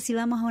parece si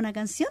vamos a una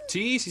canción?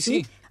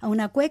 Sí. A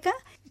una cueca,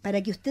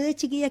 para que ustedes,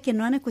 chiquillas, que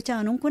no han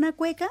escuchado nunca una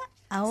cueca,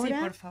 ahora,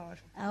 sí, por favor,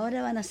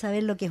 ahora van a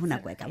saber lo que es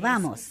una cueca.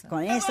 Vamos,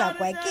 con esa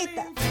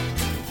cuequita.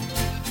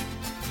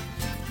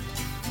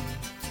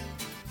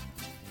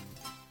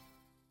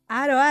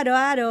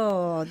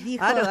 Aro,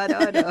 dijo. Aro.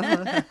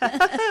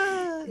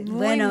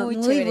 Bueno,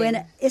 muy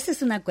buena. Esa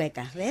es una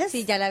cueca, ¿ves?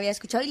 Sí, ya la había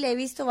escuchado y la he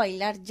visto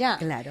bailar ya.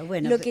 Claro,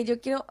 bueno. Lo que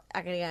yo quiero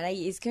agregar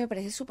ahí es que me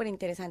parece súper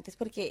interesante, es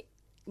porque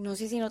no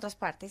sé si en otras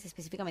partes,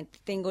 específicamente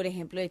tengo el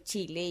ejemplo de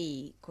Chile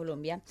y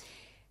Colombia,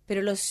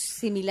 pero lo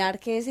similar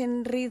que es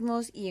en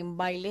ritmos y en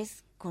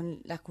bailes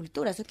con la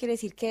cultura. Eso quiere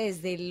decir que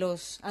desde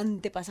los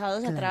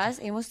antepasados atrás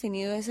hemos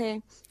tenido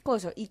ese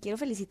coso. Y quiero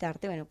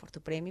felicitarte, bueno, por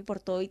tu premio y por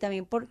todo, y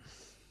también por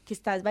que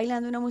estás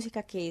bailando una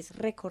música que es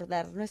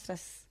recordar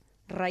nuestras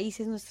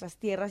raíces, nuestras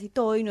tierras y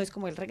todo, y no es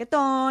como el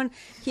reggaetón,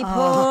 hip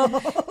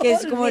hop, que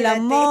es como la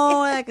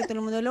moda, que todo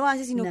el mundo lo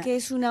hace, sino que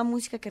es una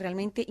música que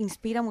realmente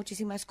inspira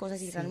muchísimas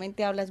cosas y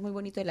realmente hablas muy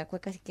bonito de la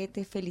cueca, así que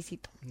te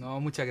felicito. No,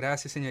 muchas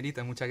gracias,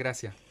 señorita, muchas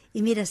gracias.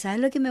 Y mira, ¿sabes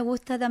lo que me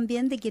gusta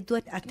también? De que tú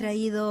has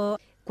traído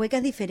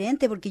cuecas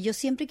diferentes, porque yo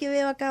siempre que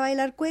veo acá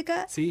bailar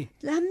cueca,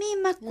 las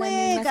mismas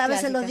cuecas, a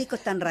veces los discos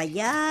están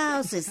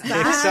rayados, se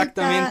salta,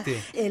 exactamente,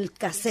 el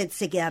cassette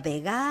se queda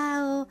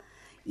pegado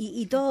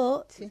y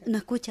todo. ¿No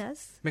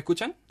escuchas? ¿Me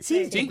escuchan?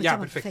 Sí, ya,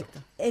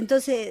 perfecto.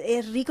 Entonces,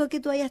 es rico que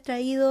tú hayas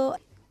traído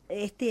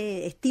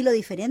este estilo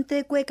diferente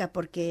de cuecas,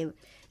 porque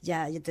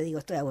ya, yo te digo,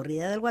 estoy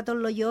aburrida del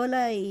Guatón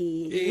Loyola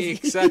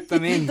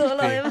Exactamente. y todo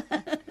lo demás.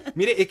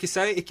 Mire, es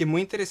que es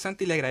muy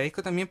interesante y le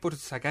agradezco también por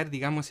sacar,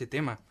 digamos, ese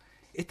tema.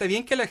 Está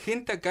bien que a la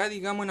gente acá,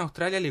 digamos, en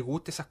Australia le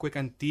guste esas cuecas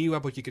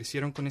antiguas porque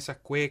crecieron con esas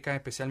cuecas,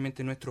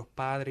 especialmente nuestros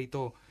padres y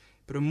todo.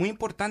 Pero es muy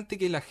importante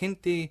que la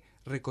gente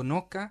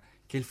reconozca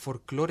que el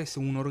folclore es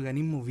un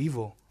organismo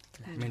vivo,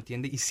 ¿me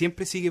entiende? Y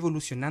siempre sigue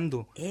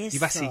evolucionando y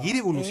va a seguir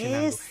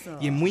evolucionando.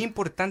 Y es muy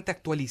importante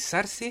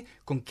actualizarse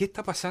con qué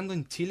está pasando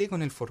en Chile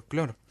con el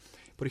folclore.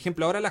 Por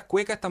ejemplo, ahora las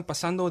cuecas están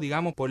pasando,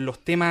 digamos, por los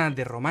temas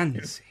de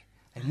romance.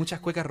 Hay muchas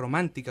cuecas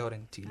románticas ahora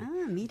en Chile.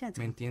 Ah, mira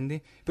tú. ¿Me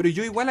entiendes? Pero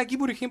yo igual aquí,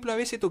 por ejemplo, a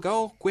veces he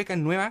tocado cuecas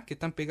nuevas que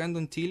están pegando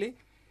en Chile,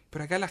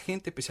 pero acá la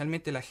gente,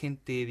 especialmente la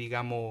gente,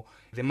 digamos,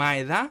 de más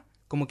edad,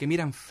 como que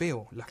miran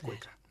feo las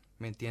cuecas.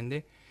 ¿Me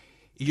entiendes?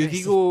 Y yo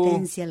digo...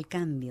 Resistencia al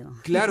cambio.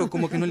 Claro,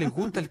 como que no les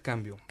gusta el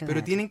cambio.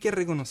 Pero tienen que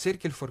reconocer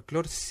que el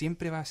folclore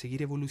siempre va a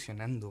seguir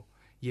evolucionando.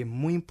 Y es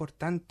muy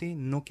importante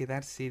no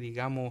quedarse,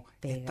 digamos,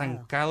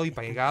 estancado y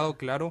pegado,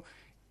 claro,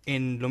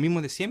 en lo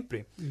mismo de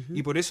siempre.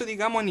 Y por eso,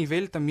 digamos, a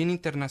nivel también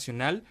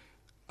internacional,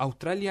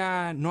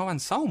 Australia no ha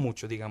avanzado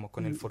mucho, digamos,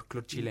 con el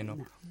folclore chileno.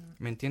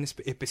 ¿Me entiendes?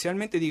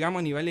 Especialmente, digamos,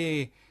 a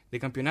niveles de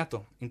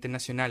campeonatos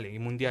internacionales y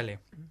mundiales.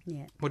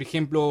 Por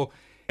ejemplo,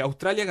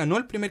 Australia ganó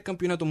el primer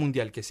campeonato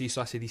mundial que se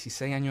hizo hace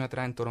 16 años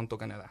atrás en Toronto,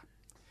 Canadá.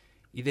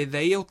 Y desde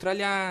ahí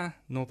Australia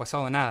no ha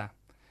pasado nada.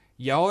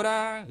 Y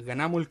ahora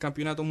ganamos el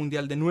campeonato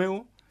mundial de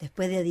nuevo.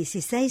 Después de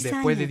 16 años.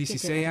 Después de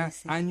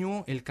 16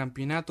 años, el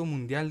campeonato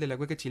mundial de la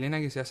cueca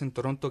chilena que se hace en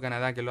Toronto,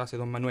 Canadá, que lo hace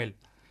Don Manuel.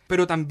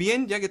 Pero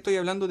también, ya que estoy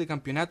hablando de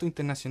campeonatos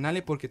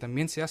internacionales, porque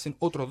también se hacen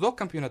otros 2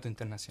 campeonatos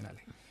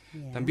internacionales.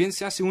 También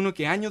se hace uno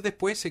que años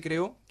después se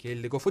creó, que es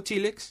el de Cofo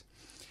Chilex.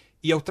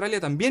 Y Australia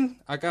también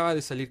acaba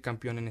de salir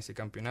campeón en ese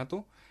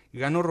campeonato.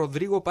 Ganó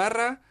Rodrigo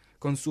Parra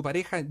con su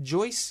pareja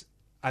Joyce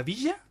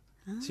Avilla.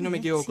 Si no me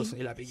equivoco,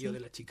 el apellido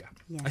de la chica.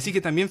 Así que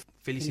también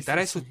felicitar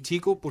a esos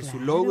chicos por su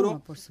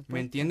logro,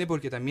 ¿me entiende?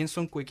 Porque también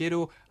son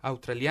cuequeros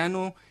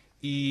australianos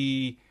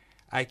y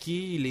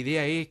aquí la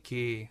idea es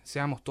que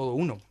seamos todos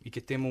uno y que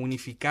estemos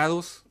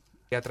unificados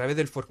a través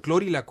del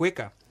folclore y la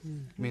cueca,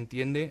 ¿me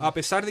entiende? A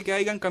pesar de que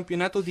hayan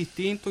campeonatos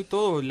distintos y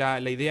todo,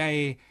 la idea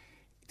es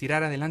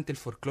tirar adelante el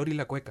folclore y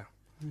la cueca.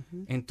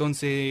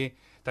 Entonces,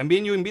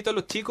 también yo invito a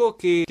los chicos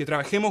que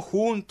trabajemos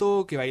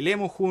juntos, que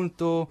bailemos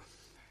juntos,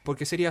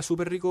 porque sería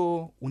súper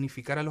rico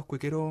unificar a los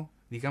cuequeros,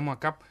 digamos,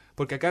 acá.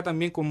 Porque acá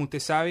también, como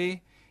usted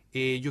sabe,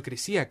 yo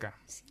crecí acá.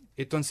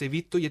 Entonces he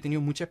visto y he tenido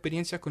muchas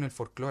experiencias con el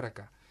folclore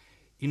acá.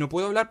 Y no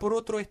puedo hablar por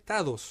otros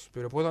estados,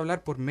 pero puedo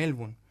hablar por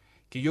Melbourne.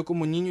 Que yo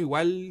como niño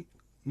igual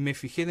me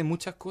fijé de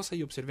muchas cosas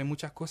y observé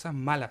muchas cosas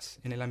malas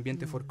en el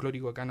ambiente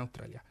folclórico acá en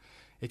Australia.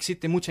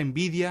 Existe mucha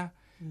envidia,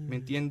 ¿me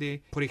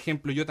entiende? Por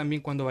ejemplo, yo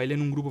también cuando bailé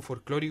en un grupo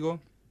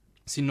folclórico,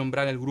 sin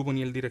nombrar al grupo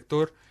ni el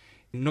director,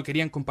 no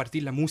querían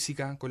compartir la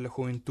música con la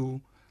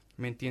juventud,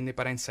 ¿me entiende?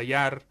 Para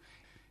ensayar.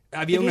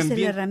 Había un ambiente...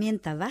 Esa es la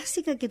herramienta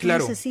básica que tú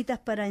necesitas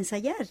para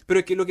ensayar. Pero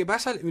es que lo que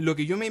pasa, lo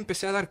que yo me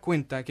empecé a dar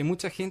cuenta, que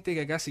mucha gente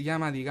que acá se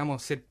llama,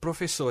 digamos, ser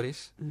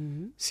profesores,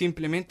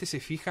 simplemente se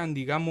fijan,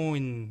 digamos,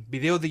 en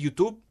videos de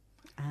YouTube,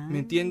 ¿me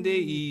entiende?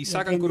 Y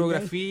sacan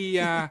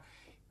coreografía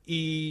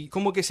y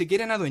como que se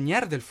quieren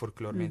adueñar del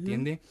folclore, ¿me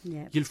entiende?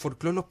 Y el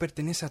folclore los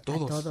pertenece a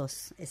todos. A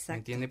todos, exacto. ¿Me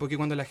entiende? Porque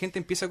cuando la gente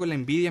empieza con la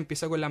envidia,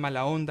 empieza con la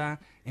mala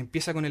onda,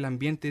 empieza con el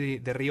ambiente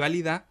de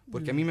rivalidad,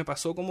 porque a mí me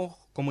pasó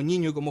como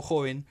niño y como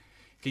joven,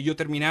 que yo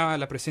terminaba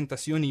la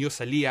presentación y yo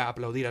salía a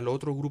aplaudir al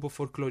otro grupo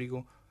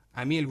folclórico,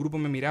 a mí el grupo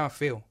me miraba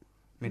feo,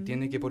 ¿me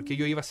entiende? Que porque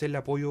yo iba a hacerle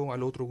apoyo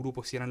al otro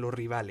grupo si eran los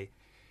rivales,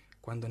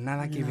 cuando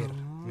nada que ver,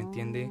 ¿me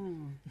entiende?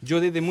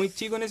 Yo desde muy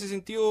chico en ese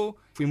sentido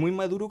fui muy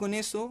maduro con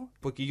eso,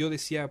 porque yo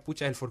decía,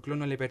 pucha, el folclore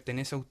no le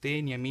pertenece a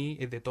usted ni a mí,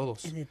 es de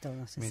todos. Es de todos,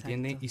 ¿me exacto.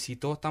 entiende? Y si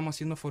todos estamos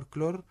haciendo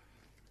folclore,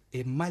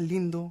 es más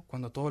lindo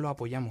cuando todos lo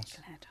apoyamos.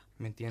 Claro.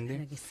 ¿Me entiende?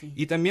 Claro que sí.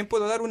 Y también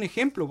puedo dar un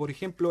ejemplo. Por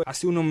ejemplo,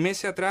 hace unos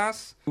meses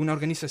atrás, una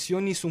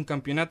organización hizo un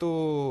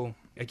campeonato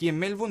aquí en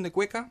Melbourne de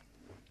cueca.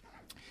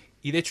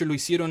 Y de hecho lo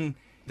hicieron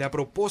de a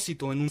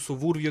propósito en un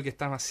suburbio que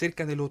estaba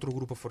cerca del otro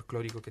grupo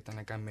folclórico que están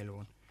acá en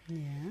Melbourne.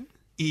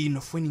 Y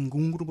no fue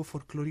ningún grupo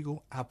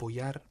folclórico a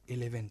apoyar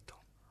el evento.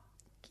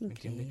 Qué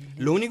increíble.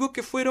 Lo único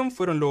que fueron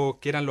los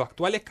que eran los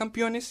actuales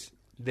campeones,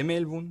 de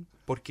Melbourne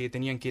porque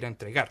tenían que ir a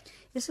entregar.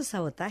 Eso es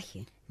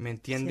sabotaje. ¿Me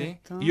entiende?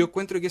 ¿Cierto? Y yo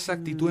encuentro que esa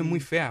actitud es muy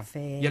fea.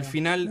 Fea, Y al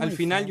final muy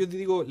fea. yo te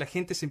digo, la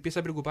gente se empieza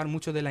a preocupar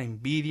mucho de la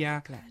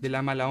envidia, Claro. de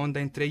la mala onda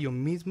entre ellos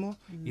mismos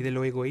y de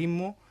los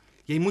egoísmos.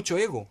 Y hay mucho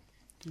ego.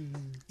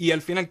 Y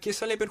al final, ¿qué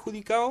sale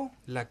perjudicado?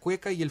 La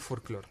cueca y el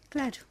folclore.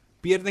 Claro.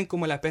 Pierden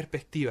como la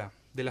perspectiva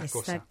de las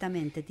cosas.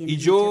 Exactamente. Tienes Y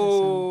mucha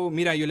yo,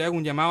 mira, yo le hago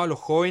un llamado a los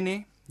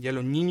jóvenes y a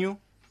los niños,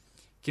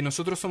 que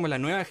nosotros somos la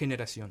nueva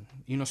generación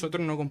y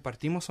nosotros no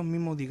compartimos esos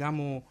mismos,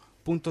 digamos,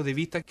 puntos de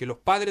vista que los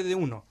padres de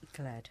uno. razón.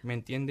 Claro. ¿Me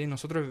entiendes?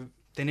 Nosotros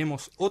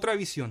tenemos otra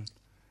visión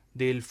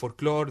del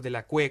folclore, de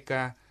la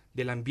cueca,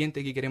 del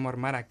ambiente que queremos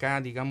armar acá,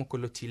 digamos,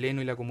 con los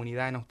chilenos y la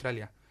comunidad en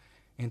Australia.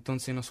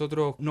 Entonces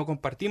nosotros no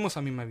compartimos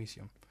esa misma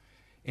visión.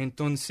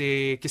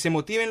 Entonces, que se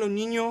motiven los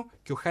niños,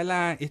 que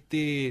ojalá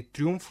este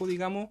triunfo,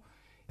 digamos,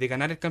 de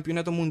ganar el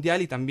campeonato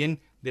mundial y también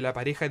de la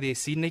pareja de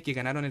Sydney que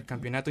ganaron el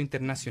campeonato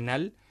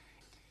internacional,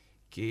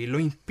 que lo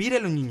inspire a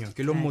los niños,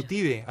 que los Claro.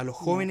 motive a los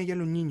jóvenes y a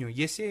los niños.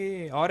 Y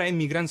ese ahora es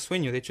mi gran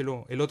sueño. De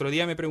hecho, el otro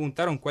día me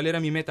preguntaron cuál era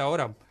mi meta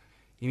ahora.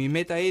 Y mi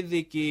meta es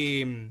de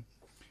que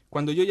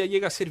cuando yo ya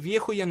llegue a ser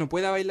viejo y ya no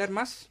pueda bailar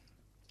más,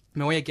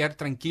 me voy a quedar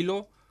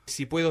tranquilo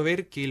si puedo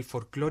ver que el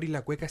folclore y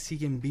la cueca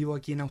siguen vivos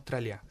aquí en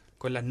Australia,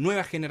 con las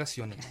nuevas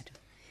generaciones. Claro.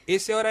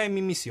 Ese ahora es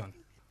mi misión.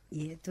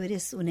 Y tú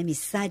eres un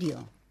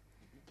emisario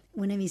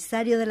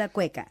de la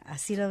cueca,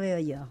 así lo veo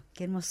yo.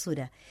 Qué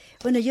hermosura.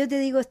 Bueno, yo te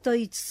digo,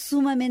 estoy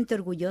sumamente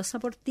orgullosa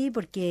por ti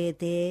porque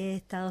te he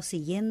estado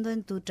siguiendo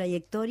en tu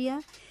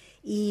trayectoria.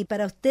 Y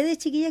para ustedes,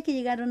 chiquillas que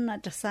llegaron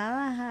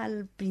atrasadas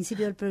al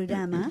principio del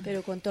programa,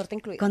 Pero con torta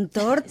incluida. con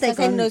torta y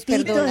Esa se con nos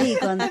pitos perdona. y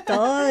con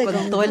todo, y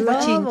Con todo el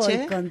globo,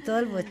 bochinche. y con todo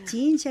el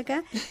bochinche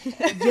acá.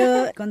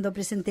 Yo, cuando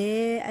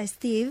presenté a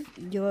Steve,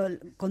 yo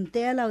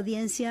conté a la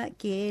audiencia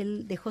que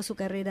él dejó su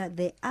carrera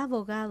de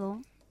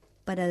abogado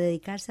para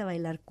dedicarse a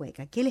bailar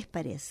cueca. ¿Qué les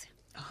parece?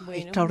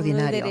 Bueno,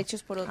 Extraordinario. unos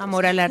derechos por otros.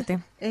 Amor al arte.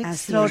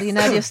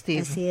 Extraordinario, Así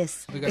Steve. Así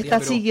es. Oiga, tía, Estás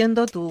pero-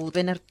 siguiendo tu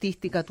vena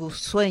artística, tu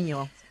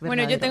sueño.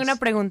 Bueno, yo tengo una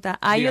pregunta.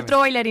 ¿Hay Dígame. otro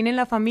bailarín en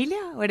la familia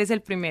o eres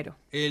el primero?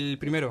 El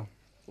primero.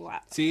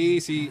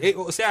 Sí, sí.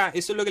 O sea,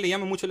 eso es lo que le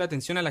llama mucho la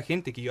atención a la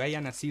gente, que yo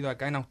haya nacido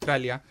acá en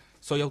Australia,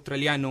 soy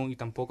australiano y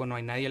tampoco no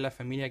hay nadie en la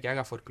familia que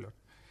haga folclore.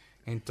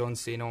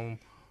 Entonces,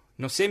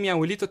 no sé, mis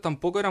abuelitos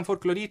tampoco eran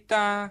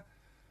folcloristas.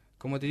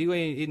 Como te digo,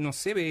 no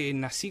sé,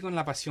 nací con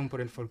la pasión por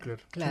el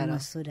folclore. Qué Claro.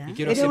 hermosura. Y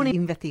quiero Eres ser- un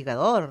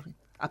investigador,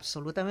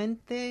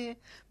 absolutamente,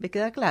 me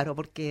queda claro,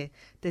 porque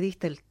te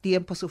diste el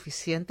tiempo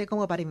suficiente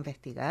como para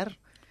investigar.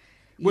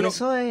 Y Bueno-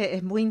 eso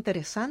es muy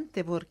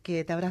interesante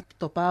porque te habrás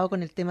topado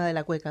con el tema de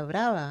la cueca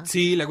brava.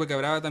 Sí, la cueca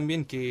brava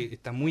también, que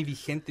está muy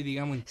vigente,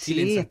 digamos, en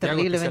Chile, Sí, en es Santiago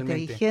terriblemente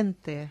especialmente.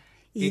 vigente.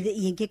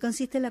 ¿Y en qué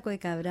consiste la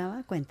cueca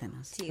brava?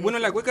 Cuéntanos. Sí, de Bueno,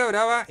 la todo. cueca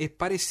brava es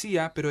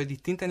parecida, pero es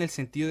distinta en el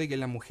sentido de que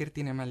la mujer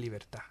tiene más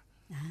libertad.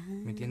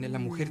 ¿Me entiendes? La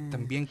mujer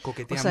también O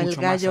coquetea sea,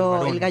 mucho más al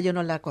varón. el gallo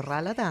no la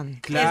acorrala tanto.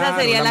 Claro, Esa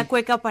sería la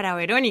cueca para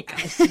Verónica.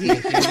 ¿me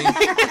entiendes?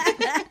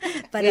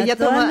 Para Ella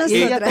todas toma- nosotras.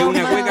 ella Es una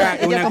toma- cueca,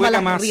 ella una toma cueca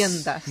las más,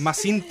 riendas.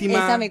 más íntima.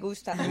 Esa me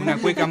gusta. Una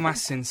cueca más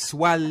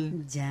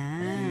sensual.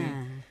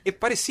 Ya. Es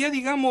parecida,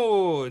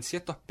 digamos, en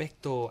cierto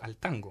aspecto al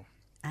tango.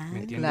 Ah,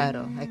 ¿Me entiendes?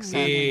 Claro,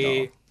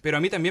 exacto. Pero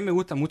a mí también me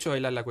gusta mucho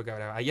bailar la cueca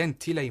brava. Allá en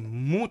Chile hay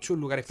muchos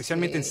lugares,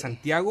 especialmente en Sí.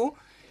 Santiago.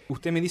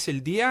 Usted me dice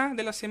el día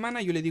de la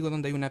semana, yo le digo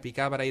dónde hay una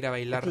picada para ir a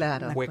bailar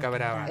Claro. cueca Cueca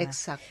brava. brava.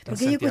 Exacto.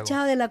 Porque yo he Santiago.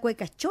 escuchado de la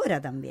cueca chora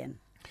también.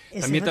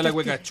 Ese También es está la otro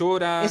cueca estilo.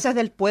 chora. Esa es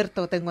del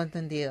puerto, tengo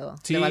entendido,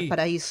 Sí. de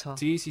Valparaíso.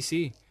 Sí, sí,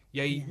 sí. Y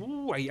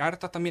hay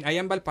hartas también. Allá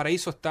en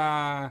Valparaíso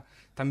está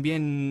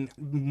también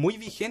muy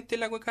vigente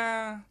la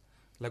cueca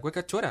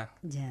chora.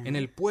 Ya. En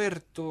el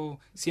puerto,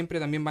 siempre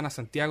también van a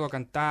Santiago a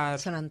cantar.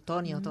 San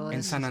Antonio, todo En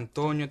eso. San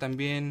Antonio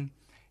también.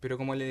 Pero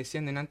como le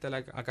decían delante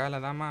acá a la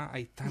dama,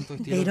 hay tantos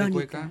estilos de Verónica.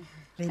 cueca.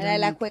 Era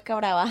la cueca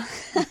brava.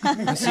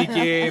 Así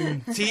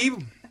que sí,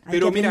 Hay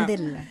pero que mira,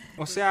 aprenderla.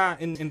 o sea,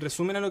 en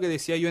resumen a lo que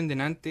decía yo en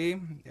delante,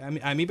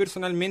 a mí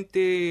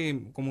personalmente,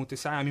 como usted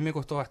sabe, a mí me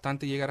costó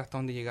bastante llegar hasta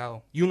donde he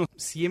llegado. Y uno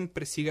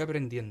siempre sigue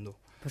aprendiendo.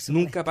 Por supuesto.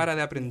 Nunca para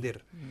de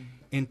aprender.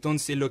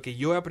 Entonces, lo que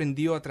yo he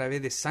aprendido a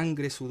través de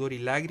sangre, sudor y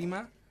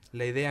lágrima,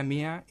 la idea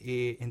mía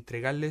es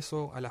entregarle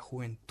eso a la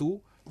juventud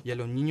y a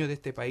los niños de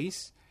este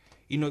país.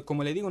 Y no,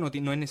 como le digo, no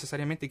es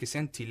necesariamente que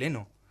sean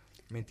chilenos,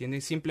 ¿me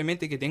entiendes?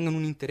 Simplemente que tengan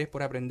un interés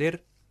por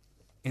aprender,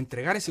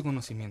 entregar ese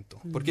conocimiento.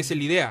 Porque esa es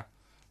la idea.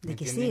 ¿me De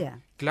que entiendes? siga.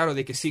 Claro,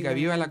 de que siga siga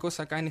viva la adelante.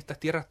 cosa acá en estas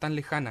tierras tan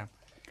lejanas.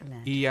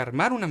 Claro. Y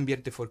armar un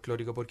ambiente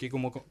folclórico, porque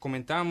como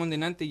comentábamos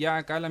delante, ya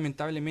acá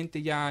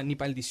lamentablemente ya ni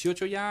para el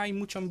 18 ya hay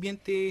mucho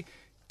ambiente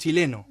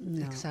chileno.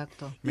 No.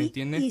 Exacto. ¿Me Y-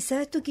 entiendes? Y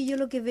sabes tú que yo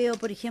lo que veo,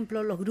 por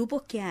ejemplo, los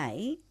grupos que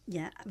hay,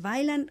 ya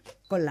bailan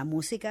con la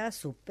música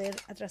súper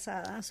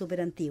atrasada, súper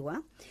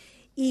antigua.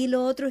 Y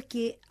lo otro es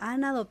que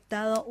han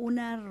adoptado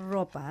unas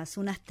ropas,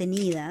 unas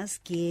tenidas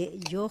que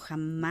yo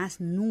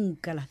jamás,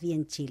 nunca las vi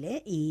en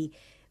Chile. Y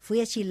fui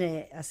a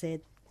Chile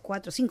hace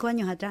 4 o 5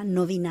 años atrás,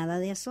 no vi nada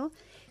de eso.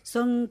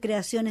 Son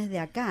creaciones de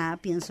acá,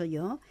 pienso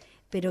yo.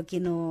 pero que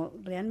no,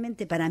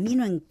 realmente para mí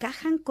no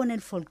encajan con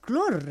el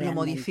folclore realmente. Lo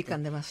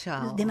modifican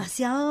demasiado.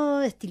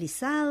 Demasiado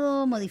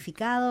estilizado,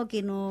 modificado,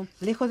 que no...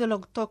 Lejos de lo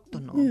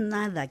autóctono.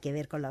 Nada que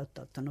ver con lo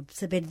autóctono.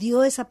 Se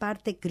perdió esa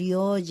parte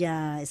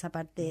criolla, esa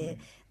parte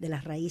de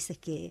las raíces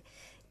que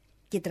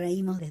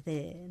traímos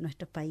desde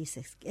nuestros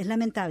países. Es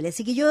lamentable.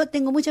 Así que yo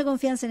tengo mucha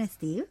confianza en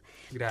Steve.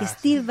 Gracias. Que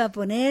Steve va a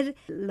poner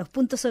los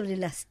puntos sobre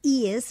las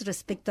IES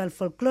respecto al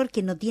folclore,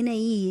 que no tiene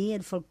I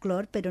el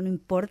folclore, pero no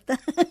importa.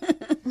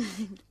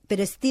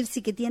 Pero Steve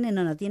sí que tiene,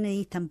 no tiene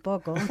I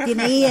tampoco.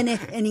 Tiene I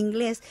en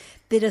inglés.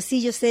 Pero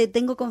sí, yo sé,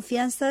 tengo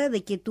confianza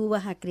de que tú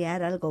vas a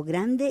crear algo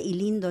grande y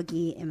lindo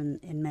aquí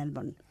en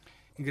Melbourne.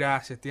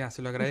 Gracias, tía,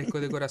 se lo agradezco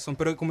de corazón.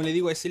 Pero como le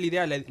digo, esa es la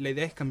idea. La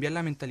idea es cambiar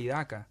la mentalidad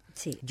acá.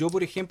 Sí. Yo,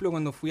 por ejemplo,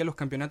 cuando fui a los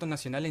campeonatos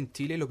nacionales en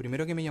Chile, lo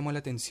primero que me llamó la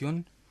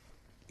atención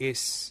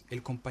es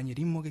el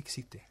compañerismo que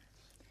existe.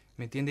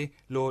 ¿Me entiendes?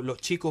 Los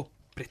chicos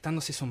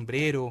prestándose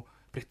sombrero,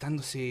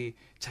 prestándose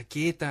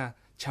chaqueta,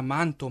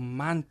 chamanto,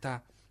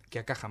 manta, que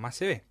acá jamás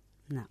se ve.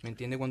 No. ¿Me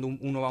entiendes? Cuando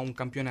uno va a un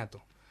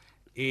campeonato.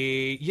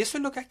 Y eso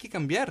es lo que hay que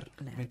cambiar.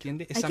 Claro. ¿Me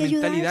entiendes? Hay Esa que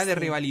mentalidad de ayudarse.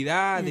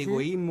 rivalidad, de Ujú.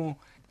 egoísmo.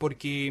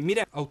 Porque,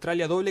 mira,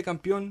 Australia doble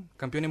campeón,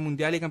 campeones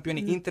mundiales,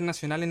 campeones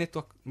internacionales en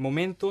estos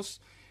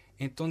momentos.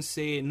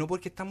 Entonces, no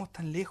porque estamos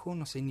tan lejos,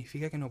 no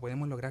significa que no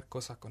podemos lograr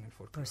cosas con el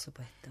folclore. Por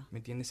supuesto. ¿Me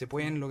entiendes? Se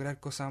pueden lograr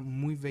cosas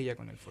muy bellas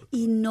con el folclore.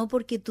 Y no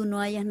porque tú no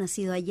hayas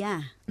nacido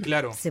allá.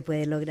 Claro. Se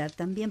puede lograr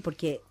también,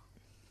 porque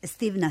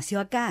Steve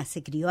nació acá,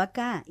 se crió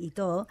acá y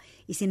todo,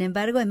 y sin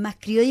embargo es más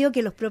criollo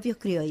que los propios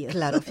criollos.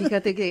 Claro,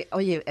 fíjate que,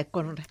 oye,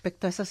 con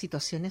respecto a esa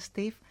situación,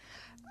 Steve,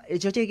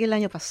 yo llegué el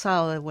año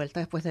pasado de vuelta,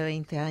 después de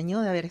 20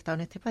 años de haber estado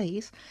en este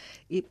país,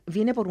 y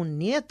vine por un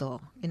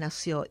nieto que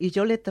nació, y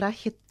yo le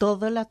traje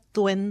todo el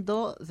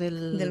atuendo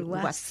del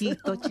guaso.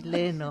 guasito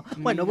chileno.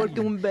 Bueno, porque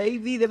un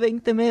baby de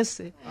 20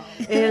 meses,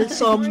 el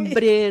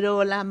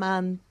sombrero, la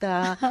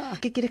manta,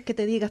 ¿qué quieres que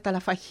te diga? Hasta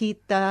la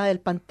fajita, el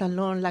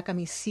pantalón, la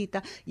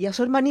camisita, y a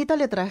su hermanita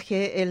le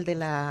traje el de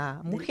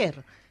la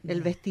mujer.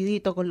 El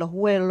vestidito con los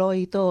vuelos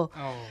y todo.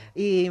 Oh.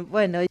 Y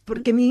bueno,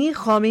 porque mi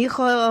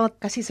hijo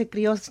casi se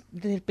crió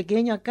desde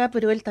pequeño acá,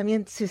 pero él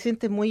también se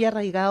siente muy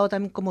arraigado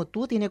también como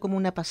tú, tiene como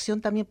una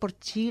pasión también por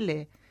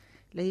Chile.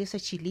 Le dice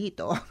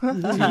Chilito.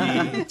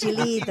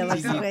 Chilito,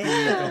 por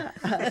supuesto.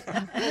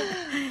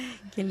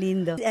 Qué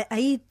lindo.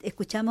 Ahí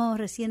escuchamos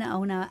recién a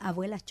una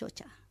abuela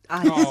chocha.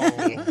 Ay, No.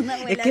 sí. Una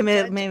abuela Es que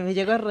chocha. me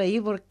llegó a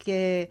reír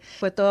porque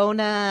fue toda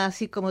una,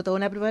 así como toda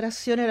una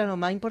preparación, era lo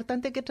más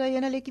importante que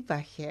traían al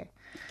equipaje.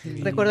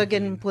 Recuerdo que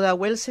en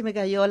Pudahuel se me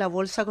cayó la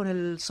bolsa con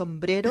el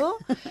sombrero.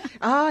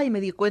 Ay, me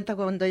di cuenta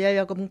cuando ya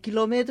iba como 1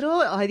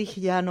 kilómetro. Ay, dije,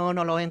 ya no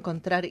lo voy a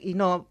encontrar. Y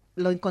no,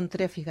 lo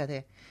encontré,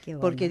 fíjate. Qué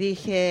bueno. Porque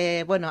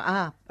dije, bueno,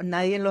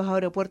 nadie en los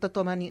aeropuertos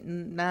toma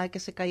nada que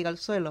se caiga al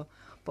suelo.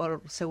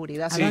 Por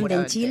seguridad, ¿A dónde? ¿En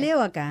seguramente. Chile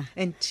o acá?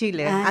 En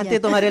Chile, Ah, antes ya. de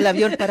tomar el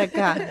avión para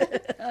acá.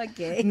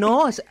 Ok.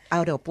 No, es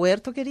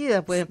aeropuerto,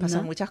 querida, pueden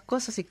pasar ¿No? muchas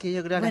cosas, así que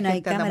yo creo que Bueno, la hay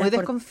gente anda cámaras muy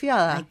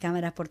desconfiada. Hay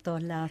cámaras por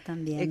todos lados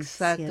también.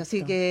 Exacto, así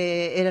 ¿cierto?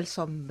 que era el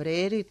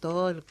sombrero y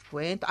todo el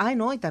cuento. Ay,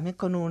 no, y también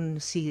con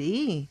un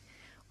CD,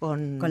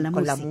 con la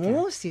la música.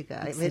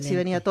 música. A ver si Excelente.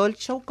 venía todo el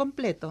show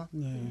completo.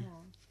 Yeah.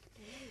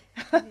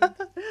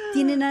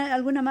 ¿Tienen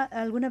alguna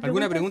pregunta?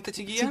 ¿Alguna pregunta,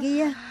 chiquilla?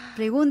 Chiquillas,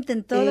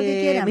 pregunten todo lo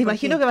que quieran. Me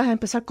imagino porque- que vas a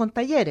empezar con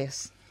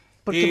talleres,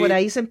 porque por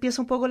ahí se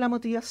empieza un poco la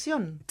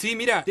motivación. Sí,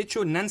 mira, de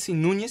hecho Nancy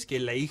Núñez, que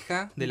es la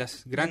hija de la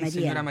gran María.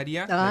 señora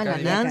María, de Ah, acá la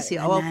de- Nancy.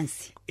 La Oh,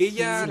 Nancy.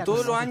 ella Sí, la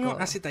todos los conozco. años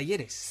hace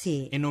talleres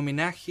Sí. en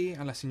homenaje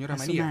a la señora A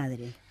su María.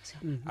 madre.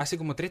 Ujú. Hace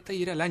como 3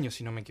 talleres al año,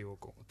 si no me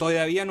equivoco.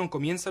 Todavía no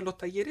comienzan los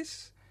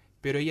talleres,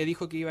 pero ella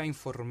dijo que iba a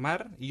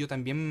informar, y yo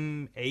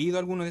también he ido a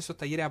algunos de esos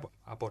talleres a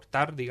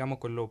aportar, digamos,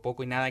 con lo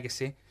poco y nada que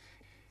sé.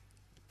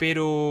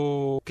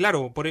 Pero,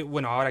 claro,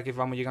 bueno, ahora que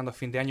vamos llegando a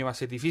fin de año va a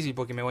ser difícil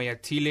porque me voy a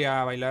Chile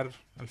a bailar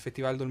al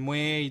Festival del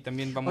Mue y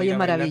también vamos a Oye, ir a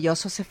bailar.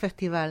 maravilloso ese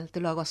festival,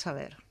 te lo hago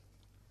saber.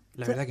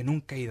 La verdad que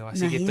nunca he ido,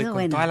 así ¿No que has estoy ido? con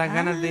Bueno. todas las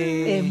ganas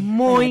de... Es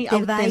muy Bueno,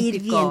 te va a ir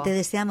auténtico. bien, te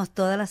deseamos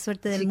toda la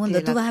suerte del Sí, mundo.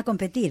 que Tú la- vas a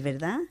competir,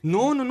 ¿verdad?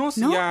 No, sí,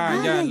 ¿No?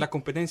 ya Ay. la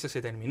competencia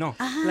se terminó.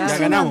 Ah, Claro. Ya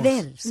solo a ganamos.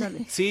 ver, solo-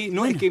 Sí,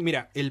 no, Bueno. es que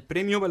mira, el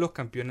premio para los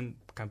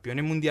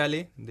campeones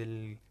mundiales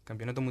del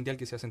campeonato mundial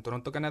que se hace en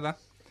Toronto, Canadá,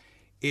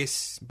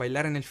 es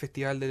bailar en el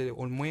festival de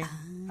Olmué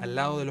al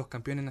lado de los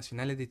campeones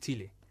nacionales de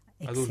Chile,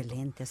 adultos.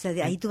 Excelente. O sea,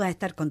 de ahí tú vas a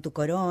estar con tu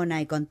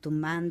corona y con tu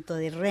manto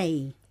de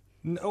rey.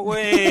 No,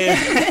 güey. No.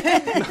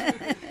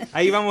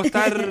 Ahí vamos a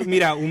estar,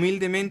 mira,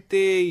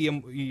 humildemente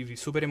y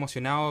súper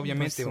emocionados,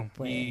 obviamente.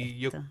 Por Y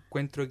yo supuesto.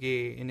 encuentro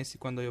que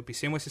cuando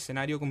pisemos ese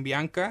escenario con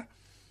Bianca,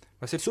 va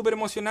a ser súper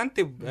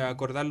emocionante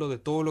acordarlo de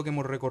todo lo que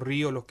hemos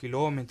recorrido, los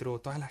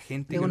kilómetros, toda la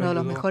gente Es que uno nos de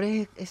los ayudó.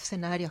 mejores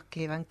escenarios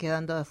que van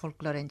quedando de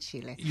folclore en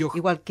Chile. Y ojo-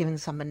 Igual que en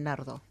San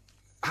Bernardo.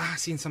 Ah,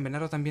 sí, en San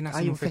Bernardo también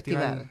hacen Hay un un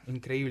festival, festival.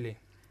 increíble.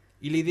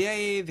 Y la idea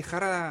es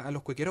dejar a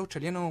los cuequeros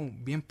australianos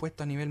bien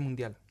puestos a nivel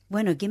mundial.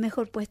 Bueno, qué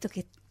mejor puesto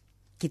que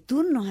que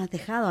tú nos has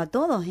dejado a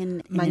todos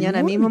en Mañana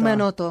el mismo mundo. me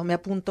anoto, me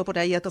apunto por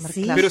ahí a tomar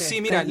Sí. clases. Pero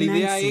sí, mira, la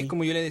idea Nancy. es,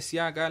 como yo le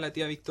decía acá a la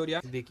tía Victoria,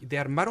 de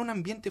armar un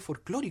ambiente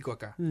folclórico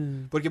acá.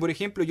 Mm. Porque, por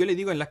ejemplo, yo le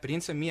digo en la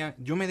experiencia mía,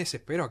 yo me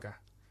desespero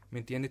acá. ¿Me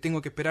entiendes? Tengo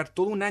que esperar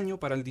todo un año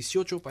para el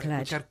 18 para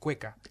Claro. escuchar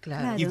cueca.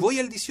 Claro. Y voy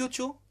al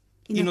 18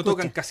 Y y no no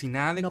tocan escucha. casi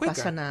nada de No cueca.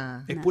 pasa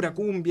nada. Es Nada. pura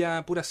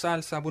cumbia, pura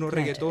salsa, puro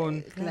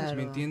reggaetón. claro.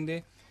 ¿Me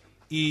entiendes?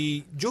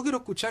 Y yo quiero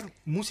escuchar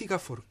música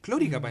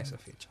folclórica para esa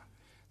fecha.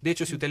 De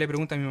hecho, si usted le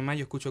pregunta a mi mamá,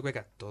 yo escucho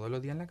cueca todos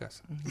los días en la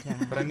casa. Ya.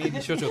 Para mí es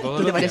 18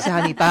 todos Tú te los días.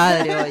 pareces a mi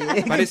padre,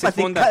 oye. Parece En paz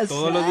fonda descanse.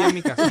 todos los días en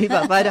mi casa. Mi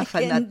papá era Qué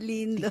fanático.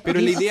 lindo.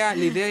 Pero la idea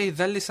es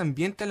darle ese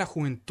ambiente a la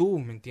juventud,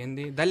 ¿me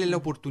entiendes? Darle la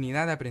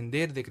oportunidad de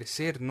aprender, de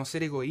crecer, no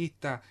ser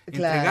egoísta,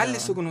 Claro. entregarle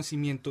su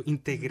conocimiento,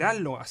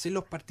 integrarlo,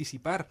 hacerlos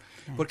participar.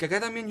 Porque acá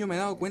también yo me he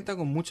dado cuenta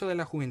con mucho de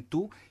la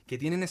juventud que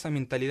tienen esa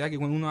mentalidad que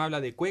cuando uno habla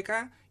de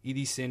cueca y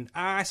dicen,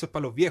 eso es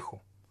para los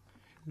viejos.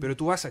 Pero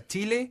tú vas a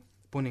Chile,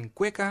 ponen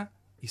cueca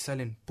y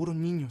salen puros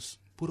niños,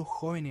 puros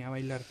jóvenes a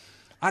bailar,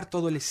 harto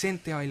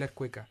adolescente a bailar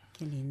cueca.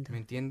 Qué lindo. ¿Me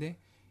entiendes?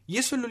 Y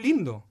eso es lo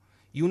lindo.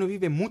 Y uno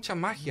vive mucha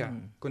magia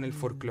con el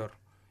folclore.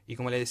 Y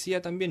como le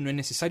decía también, no es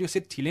necesario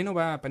ser chileno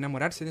para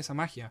enamorarse de esa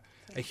magia.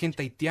 Hay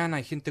gente haitiana,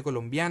 hay gente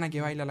colombiana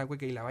que baila la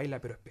cueca y la baila,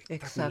 pero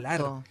espectacular.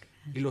 Exacto.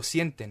 Y lo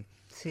sienten.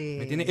 Sí.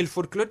 ¿Me entiendes? El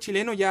folclore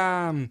chileno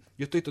ya,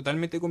 yo estoy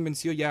totalmente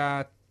convencido,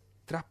 ya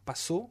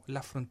traspasó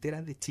las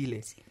fronteras de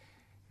Chile.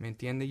 ¿Me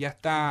entiendes? Ya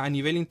está a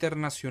nivel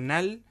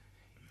internacional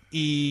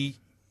y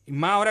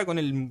más ahora con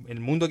el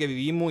mundo que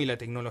vivimos y la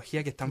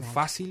tecnología que es tan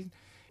fácil,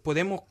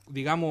 podemos,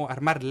 digamos,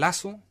 armar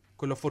lazo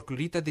con los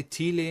folcloristas de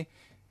Chile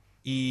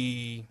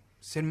y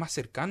ser más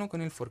cercanos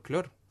con el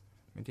folclore.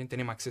 ¿Me entiendes?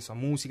 Tenemos acceso a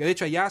música. De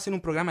hecho, allá hacen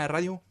un programa de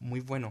radio muy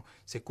bueno.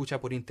 Se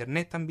escucha por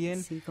internet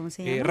también. Sí, ¿cómo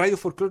se llama? Radio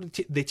Folclore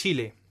de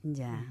Chile.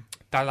 Ya.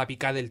 Está La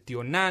Picada del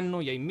Tío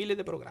Nano y hay miles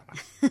de programas.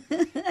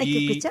 Hay que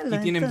y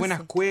escucharlos, tienen entonces.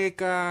 buenas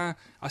cuecas,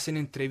 hacen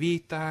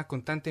entrevistas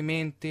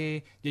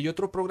constantemente. Y hay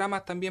otros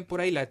programas también por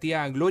ahí. La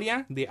tía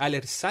Gloria de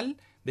Alersal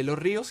de Los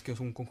Ríos, que es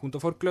un conjunto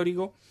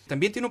folclórico,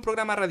 también tiene un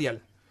programa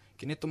radial.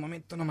 Que en estos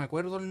momentos no me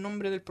acuerdo el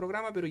nombre del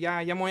programa, pero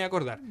ya me voy a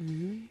acordar.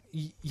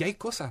 Y hay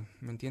cosas,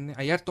 ¿me entiendes?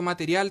 Hay harto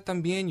material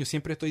también. Yo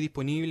siempre estoy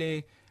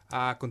disponible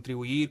a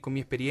contribuir con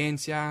mi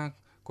experiencia,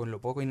 con lo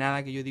poco y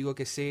nada que yo digo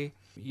que sé,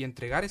 y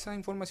entregar esa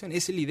información.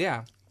 Esa es la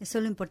idea. Eso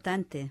es lo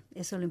importante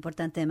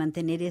de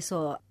mantener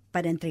eso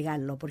para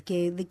entregarlo,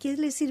 porque ¿de qué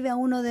le sirve a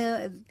uno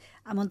de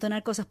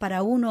amontonar cosas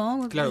para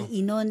uno Claro.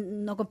 y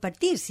no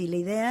compartir? Si la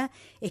idea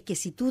es que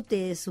si tú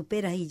te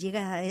superas y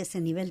llegas a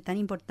ese nivel tan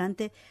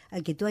importante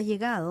al que tú has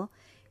llegado,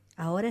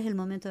 ahora es el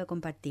momento de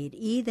compartir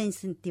y de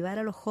incentivar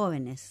a los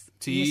jóvenes.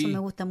 Sí. Y eso me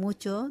gusta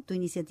mucho, tu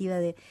iniciativa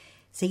de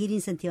seguir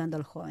incentivando a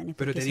los jóvenes.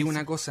 Pero porque te eso digo es-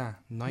 una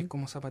cosa, no hay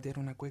como zapatear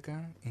una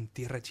cueca en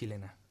tierra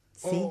chilena.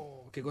 Sí.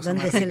 Oh, qué cosa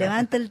donde más se rica.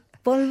 levanta el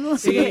polvo.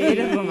 Sí.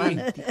 Eres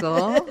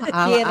romántico.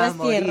 Tierra es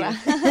morir.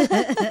 tierra.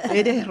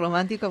 Eres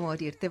romántico a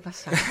morir, te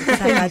pasaste.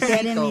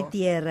 Zapatear en mi Felicito.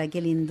 tierra,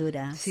 qué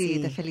lindura. Sí,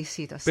 te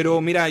felicito. sí.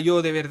 Pero mira,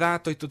 yo de verdad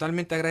estoy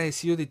totalmente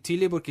agradecido de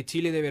Chile porque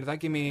Chile de verdad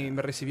que me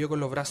recibió con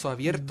los brazos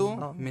abiertos,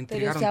 me Pero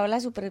entregaron usted habla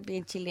súper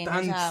bien chileno.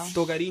 O sea,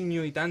 tanto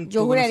cariño y tanto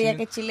yo juraría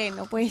que conocimiento. es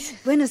chileno, pues.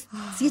 Bueno,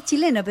 sí es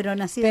chilena, pero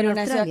nació Pero en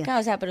nació Australia. acá,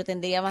 o sea, pero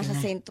tendría más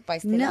acento para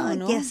este lado,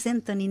 ¿no? qué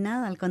acento ni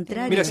nada, al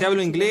contrario. Mira, si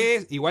hablo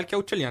inglés, igual que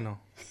australiano.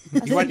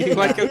 Igual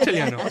que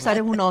australiano. O sea,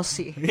 eres un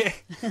Ossi.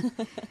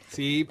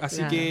 Sí, así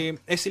Claro. que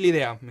esa es la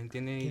idea, ¿me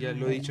entiendes? Ya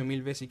lo he dicho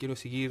mil veces y quiero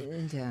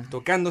seguir Ya.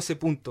 tocando ese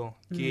punto,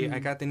 que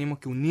acá tenemos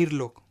que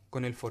unirlo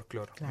con el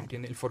folclore, Claro. ¿me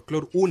entiendes? El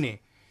folclore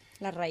une.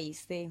 La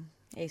raíz de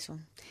eso.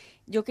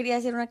 Yo quería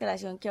hacer una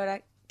aclaración que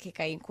ahora que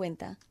caí en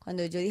cuenta,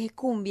 cuando yo dije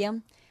cumbia,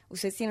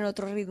 ustedes tienen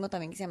otro ritmo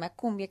también que se llama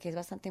cumbia, que es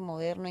bastante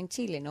moderno en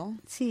Chile, ¿no?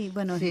 Sí,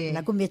 bueno, Sí.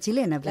 la cumbia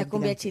chilena. La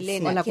cumbia prácticamente.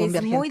 chilena, O la que cumbia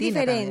es muy argentina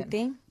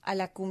diferente a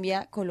la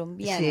cumbia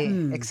colombiana. Sí,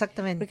 Mm.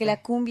 exactamente. Porque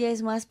la cumbia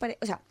es más,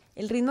 o sea,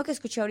 el ritmo que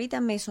escuché ahorita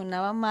me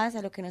sonaba más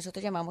a lo que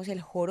nosotros llamamos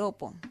el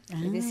joropo,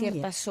 que es de Ah,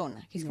 cierta ya.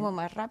 zona, que es Ya. como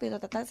más rápido,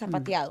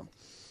 zapateado.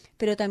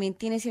 Pero también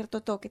tiene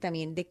cierto toque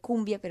también de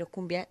cumbia, pero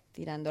cumbia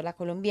tirando a la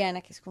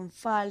colombiana, que es con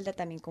falda,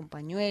 también con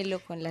pañuelo,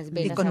 con las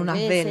velas con a unas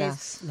veces,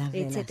 velas. Las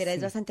velas, etcétera. sí.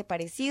 Es bastante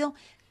parecido,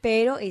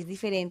 pero es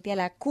diferente a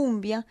la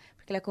cumbia,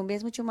 porque la cumbia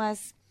es mucho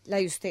más la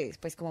de ustedes,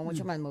 pues como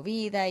mucho más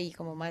movida y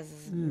como más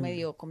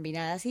medio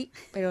combinada así,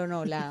 pero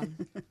no,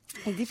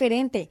 es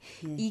diferente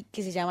y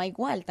que se llama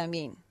igual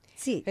también.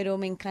 Sí, Pero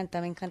me encanta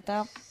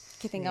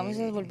que tengamos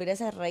que volver a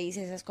esas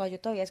raíces, esas cosas. Yo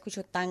todavía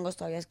escucho tangos,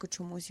 todavía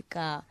escucho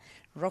música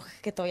rock,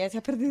 que todavía se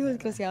ha perdido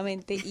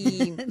desgraciadamente,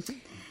 y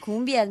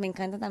cumbias, me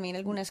encantan también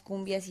algunas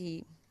cumbias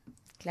y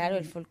claro,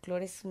 el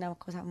folclore es una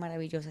cosa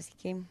maravillosa, así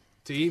que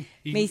Sí.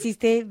 Y, me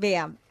hiciste,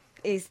 vea,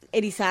 es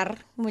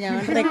erizar, como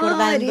llaman,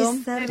 recordando.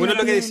 erizar. bueno,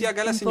 lo que decía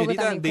acá la Un poco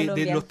señorita también de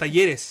Colombia. los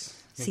talleres,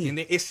 ¿me Sí.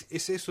 entiende? Es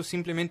eso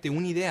simplemente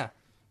una idea.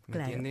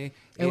 ¿me Claro. entiendes?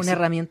 Es una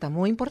herramienta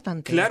muy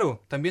importante.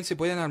 Claro, también se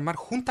pueden armar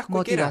juntas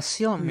cuequeras.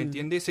 Motivación. ¿Me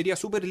entiendes? Sería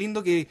súper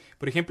lindo que,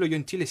 por ejemplo, yo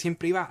en Chile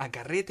siempre iba a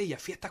carretes y a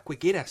fiestas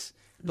cuequeras,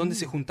 donde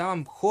se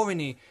juntaban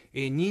jóvenes,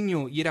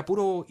 niños, y era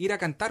puro ir a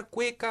cantar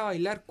cueca,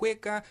 bailar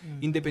cueca,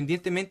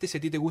 independientemente si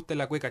a ti te gusta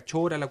la cueca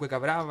chora, la cueca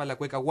brava, la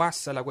cueca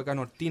guasa, la cueca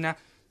nortina,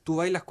 tú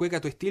bailas cueca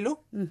a tu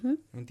estilo, ¿me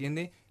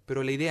entiendes?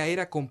 Pero la idea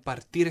era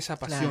compartir esa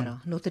pasión.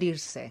 Claro,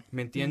 nutrirse.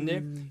 ¿Me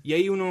entiendes? Y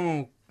ahí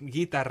uno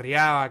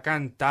guitarreaba,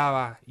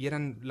 cantaba, y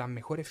eran las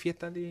mejores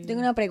fiestas de...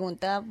 Tengo una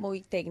pregunta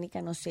muy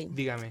técnica, no sé.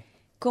 Dígame.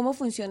 ¿Cómo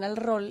funciona el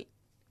rol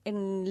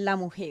en la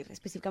mujer,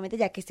 específicamente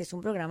ya que este es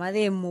un programa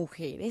de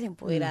mujeres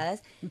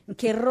empoderadas?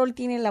 ¿Qué rol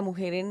tiene la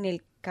mujer en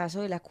el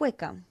caso de la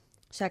cueca?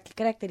 O sea, ¿qué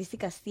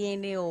características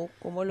tiene o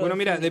cómo lo... Bueno,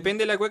 mira, define?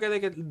 depende de la cueca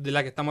de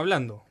la que estamos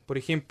hablando. Por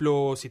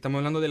ejemplo, si estamos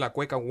hablando de la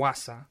cueca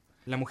guasa,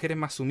 la mujer es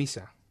más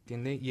sumisa,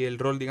 ¿entiendes? Y el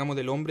rol, digamos,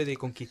 del hombre de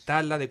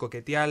conquistarla, de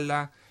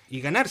coquetearla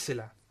y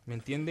ganársela, ¿me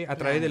entiendes? A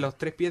través de los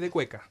 3 pies de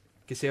cueca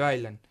que se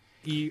bailan.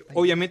 Y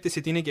obviamente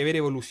se tiene que ver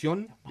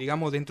evolución,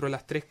 digamos, dentro de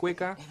las 3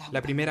 cuecas.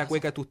 La primera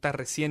cueca tú estás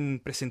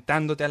recién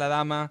presentándote a la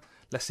dama,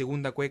 la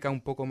segunda cueca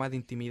un poco más de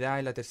intimidad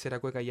y la tercera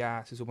cueca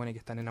ya se supone que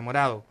están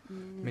enamorados,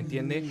 ¿me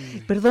entiendes?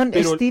 Perdón,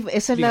 Pero- Steve,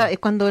 esa es, dime. es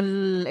cuando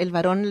el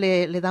varón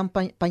le da un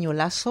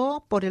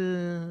pañolazo por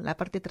la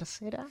parte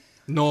trasera.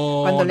 No,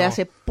 Cuando le no.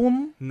 hace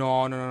pum.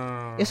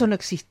 No. ¿Eso no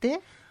existe?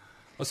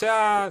 O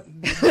sea,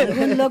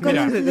 Un loco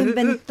mira, lo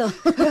inventó.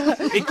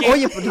 es que,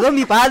 Oye, perdón,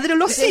 mi padre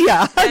lo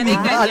hacía. Me han Mi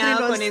padre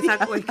engañado lo con hacía.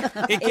 esa cueca.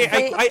 es que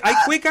hay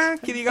cuecas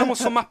que, digamos,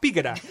 son más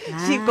pícaras.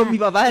 Sí, con mi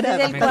papá era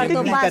Desde el bastante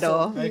cuarto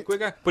pícaro. Hay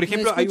cuecas, por Yo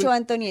ejemplo, hay escucho un- a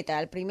Antonieta,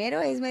 al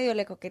primero es medio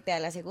le coquetea,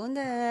 la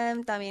segunda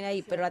también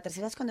ahí, pero la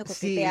tercera es cuando Sí,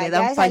 coquetea. le da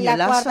ya un esa es la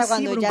pañuelazo cuarta así,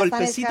 cuando un ya están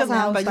golpecito con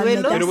descansados. un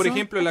pañuelo. pero por ¿Caso?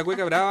 ejemplo, la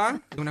cueca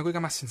brava es una cueca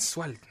más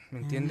sensual, ¿me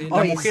entiendes? La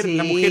Oye, mujer, sí.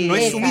 la mujer no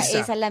es Esa, sumisa,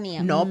 esa es la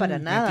mía. No, para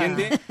nada.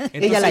 entiendes?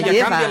 Entonces Ella la ya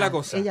lleva. cambia la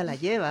cosa. Ella la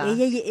lleva.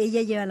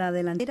 Ella lleva la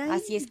delantera ahí.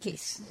 Así es que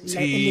es. ¿El Sí,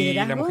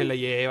 liderazgo? la mujer la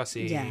lleva,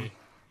 sí. Ya.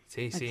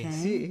 Sí. Ok.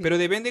 Sí. Pero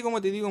depende, como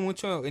te digo,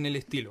 mucho en el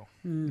estilo.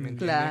 ¿me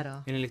entiendes?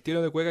 Claro. En el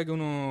estilo de cueca que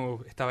uno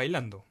está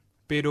bailando.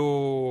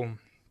 Pero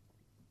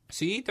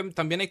sí,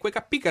 también hay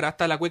cuecas pícaras,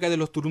 hasta la cueca de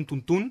los turun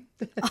tun tun,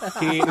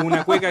 que es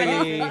una cueca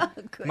que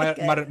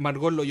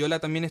Margot Loyola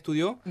también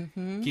estudió,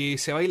 que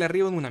se baila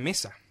arriba de una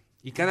mesa.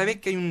 Y cada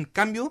vez que hay un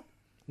cambio,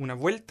 una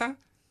vuelta,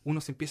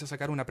 uno se empieza a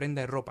sacar una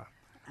prenda de ropa.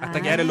 Hasta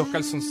quedar en los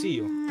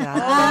calzoncillos.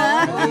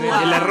 Claro. ¿Me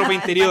entiendes? En la ropa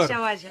interior. Vaya,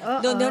 vaya.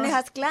 ¿Dónde unes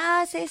esas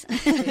clases?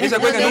 Esa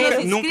cueca No, nunca,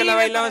 se nunca la he inscribe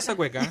bailado para- esa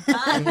cueca.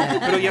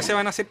 Pero ya se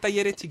van a hacer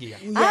talleres, chiquillas.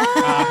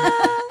 Ya.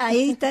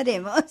 Ahí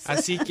estaremos.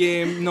 Así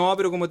que, no,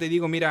 pero como te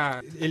digo,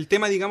 mira, el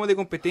tema, digamos, de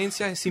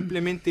competencia es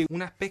simplemente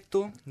un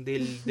aspecto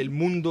del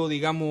mundo,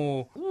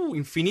 digamos,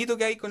 infinito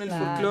que hay con el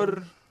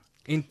folclore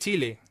en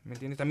Chile. ¿Me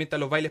entiendes? También están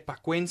los bailes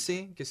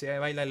pascuenses, que se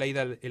baila en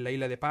la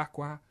isla de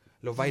Pascua,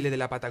 los bailes de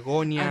la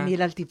Patagonia, A mí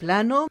el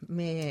altiplano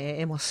me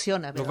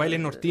emociona. los pero- bailes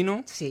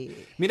nortinos. Sí.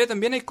 Mira,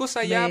 también hay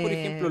cosas allá, por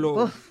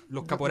ejemplo,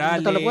 los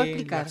caporales, no te lo puedo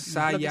explicar, las es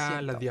lo que sayas,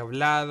 siento. las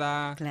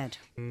diabladas, Claro.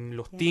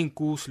 los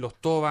tincus, los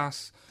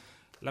tobas.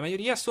 La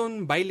mayoría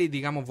son bailes,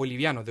 digamos,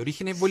 bolivianos, de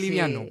orígenes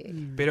bolivianos,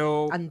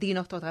 pero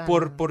Andinos total.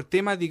 por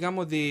temas,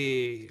 digamos,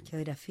 de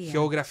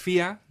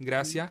Geografía.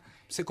 gracias,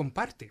 se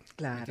comparte.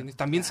 Claro, ¿entiendes?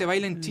 También se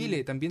baila en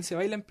Chile, también se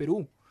baila en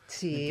Perú.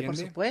 Sí, ¿me por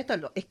entiendes?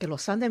 supuesto. Es que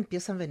los Andes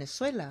empiezan en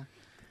Venezuela,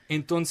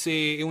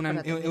 Entonces, es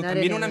Para terminar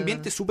también en un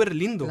ambiente súper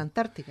lindo. la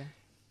Antártica.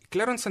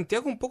 Claro, en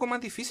Santiago es un poco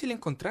más difícil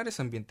encontrar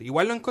ese ambiente.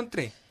 Igual lo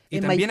encontré. Y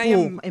En también Maipú,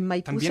 hay, en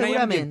Maipú también hay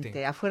seguramente.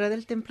 ambiente. Afuera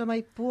del templo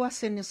Maipú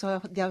hacen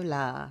esas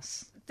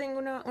diabladas. Tengo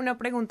una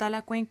pregunta.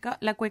 ¿La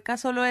cueca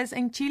solo es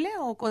en Chile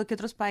o qué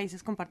otros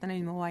países comparten el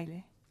mismo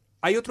baile?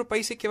 Hay otros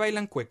países que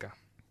bailan cueca,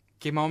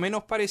 que es más o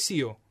menos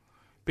parecido.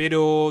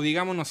 Pero,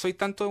 digamos, no soy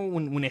tanto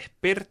un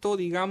experto,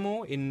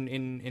 digamos,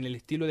 en el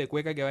estilo de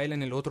cueca que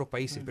bailan en los otros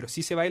países. Pero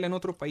sí se baila en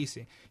otros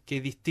países, que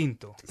es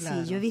distinto.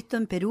 Claro. Sí, yo he visto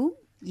en Perú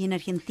y en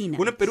Argentina.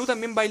 Bueno, en Perú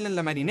también bailan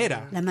la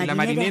marinera. La que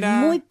marinera,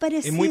 es muy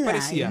parecida. Es muy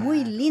parecida. es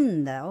muy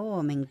linda.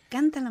 Oh, me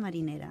encanta la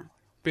marinera.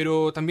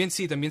 Pero también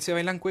sí, también se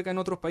bailan cueca en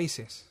otros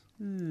países.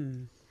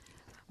 Mm.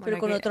 Pero Bueno,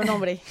 con que- otro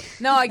nombre.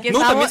 No, aquí No,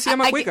 estábamos, también se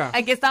llama aquí- cueca.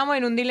 Aquí estábamos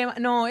en un dilema.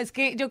 No, es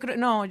que yo creo,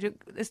 no, yo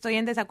estoy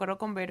en desacuerdo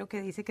con Vero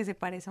que dice que se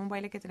parece a un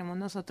baile que tenemos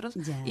nosotros.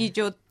 Ya. Y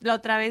yo la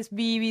otra vez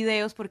vi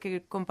videos porque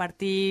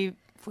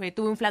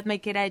tuve un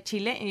flatmate que era de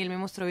Chile y él me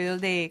mostró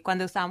videos de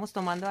cuando estábamos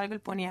tomando algo, él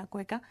ponía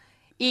cueca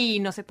y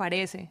no se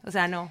parece, o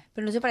sea, no,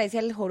 ¿Pero no se parece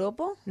al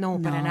joropo?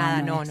 no, para No,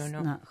 nada, no no, es,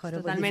 no, no, es joropo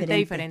es totalmente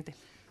diferente.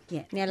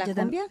 ¿Quién? ¿Ni a la Yo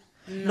tam- cumbia?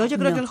 No, yo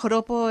creo No. que el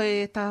joropo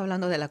estás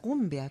hablando de la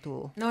cumbia,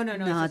 tú. No, No,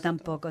 eso es-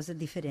 tampoco, eso es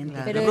diferente.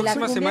 Claro. Pero La de la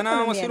próxima cumbia semana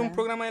vamos a hacer un colombiana.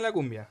 programa de la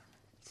cumbia.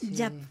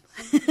 Ya.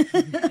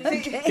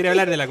 ¿Quiere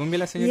hablar de la cumbia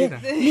la señorita?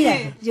 Mira,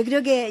 yo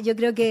creo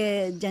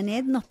que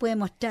Janet nos puede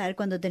mostrar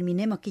cuando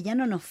terminemos, que ya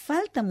no nos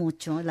falta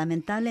mucho,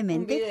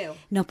 lamentablemente. Un video.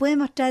 Nos puede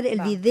mostrar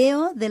el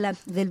video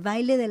del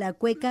baile de la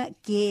cueca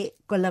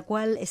con la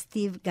cual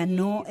Steve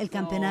ganó el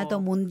campeonato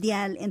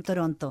mundial en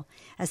Toronto.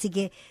 Así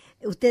que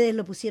ustedes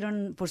lo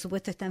pusieron, por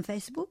supuesto, está en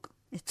Facebook.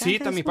 Sí,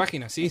 está en mi Facebook?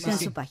 página, sí, Está sí, en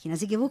sí. su página.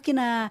 Así que busquen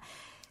a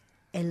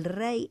El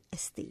Rey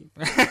Steve.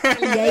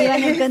 Y ahí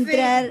van a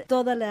encontrar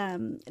toda la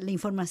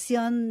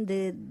información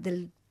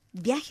del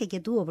viaje que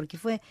tuvo, porque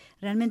fue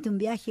realmente un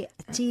viaje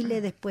a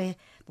Chile, después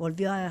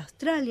volvió a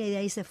Australia y de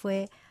ahí se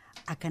fue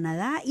a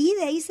Canadá y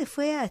de ahí se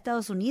fue a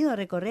Estados Unidos a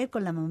recorrer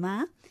con la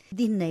mamá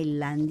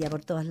Disneylandia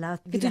por todos lados.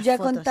 ¿Y tú ya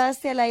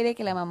contaste al aire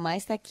que la mamá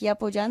está aquí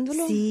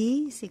apoyándolo?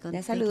 Sí, conté.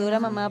 ¿Ya saludó a la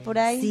mamá por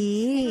ahí?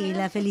 Sí,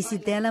 la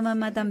felicité a la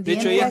mamá también.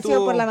 De hecho, No ella hubiera sido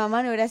estuvo- por la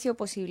mamá, no hubiera sido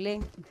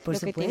posible Por lo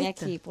que tiene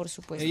supuesto. aquí, por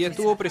supuesto. Ella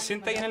estuvo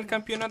presente ahí en el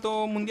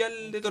Campeonato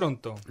Mundial de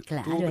Toronto.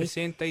 Claro, Estuvo y-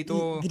 presente y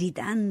todo. y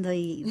gritando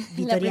y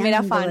La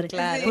primera vitoreando. fan,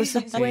 claro. Por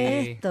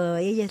supuesto,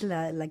 ella es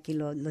la que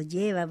lo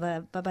lleva,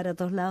 va para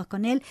todos lados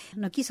con él.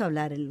 No quiso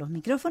hablar en los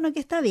micrófonos, que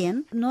está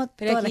bien. No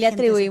Pero toda aquí la le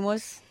gente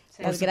atribuimos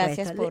por las supuesto.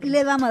 gracias por...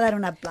 Le vamos a dar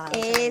un aplauso.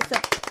 Eso.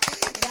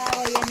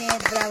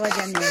 Bravo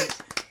Janet.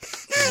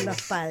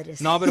 Los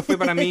padres. No, pero fue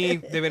para mí,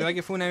 de verdad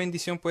que fue una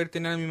bendición poder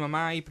tener a mi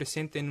mamá ahí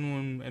presente en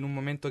un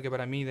momento que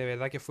para mí de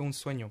verdad que fue un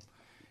sueño.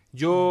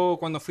 Yo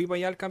cuando fui para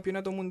allá al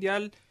Campeonato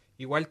Mundial,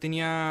 igual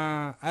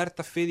tenía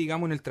harta fe,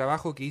 digamos, en el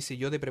trabajo que hice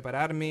yo de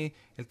prepararme,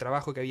 el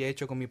trabajo que había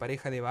hecho con mi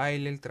pareja de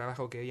baile, el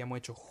trabajo que habíamos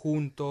hecho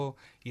juntos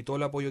y todo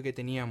el apoyo que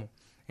teníamos.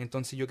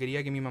 Entonces yo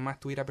quería que mi mamá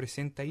estuviera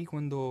presente ahí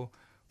cuando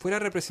fuera a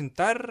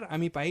representar a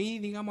mi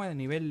país, digamos, a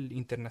nivel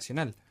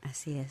internacional.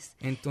 Así es.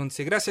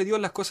 Entonces, gracias a Dios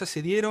las cosas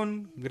se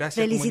dieron.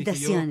 Gracias, como dije yo,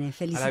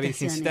 Felicitaciones, a la Virgencita de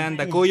felicitaciones.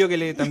 Andacoyo,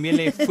 que también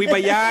le fui para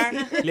allá,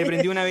 le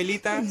prendí una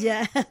velita.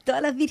 Ya,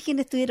 todas las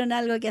vírgenes tuvieron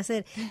algo que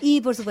hacer.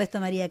 Y por supuesto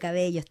María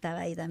Cabello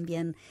estaba ahí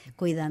también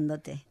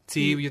cuidándote.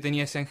 Sí, yo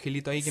tenía ese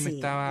angelito ahí que me Sí, ese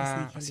estaba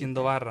angelito.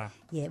 haciendo barra.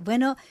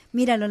 Bueno,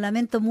 mira, lo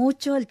lamento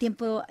mucho, el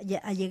tiempo ya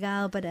ha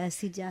llegado para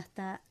decir ya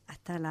hasta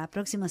la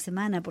próxima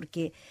semana,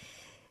 porque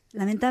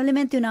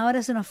lamentablemente una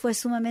hora se nos fue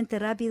sumamente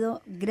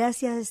rápido.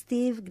 Gracias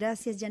Steve,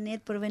 gracias Janet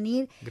por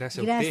venir.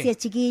 Gracias a usted.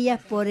 Chiquillas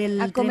por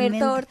el A comer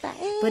torta.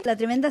 por la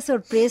tremenda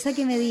sorpresa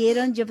que me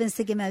dieron. Yo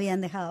pensé que me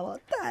habían dejado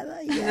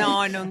botada. Ya.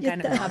 No, nunca, Yo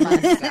no, estaba- jamás.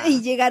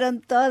 Y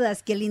llegaron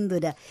todas, qué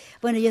lindura.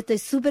 Bueno, yo estoy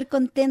súper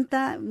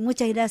contenta.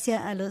 Muchas gracias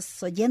a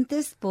los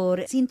oyentes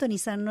por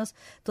sintonizarnos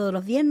todos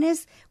los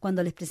viernes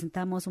cuando les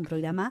presentamos un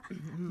programa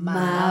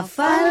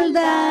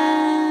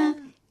Mafalda.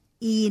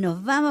 Y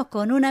nos vamos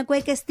con una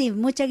cueca, Steve.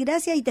 Muchas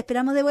gracias y te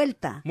esperamos de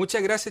vuelta.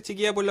 Muchas gracias,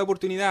 chiquilla, por la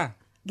oportunidad.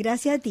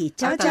 Gracias a ti.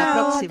 Chao, Hasta la chao.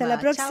 próxima. Hasta la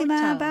próxima.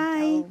 Chao, chao.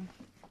 Bye. Chao.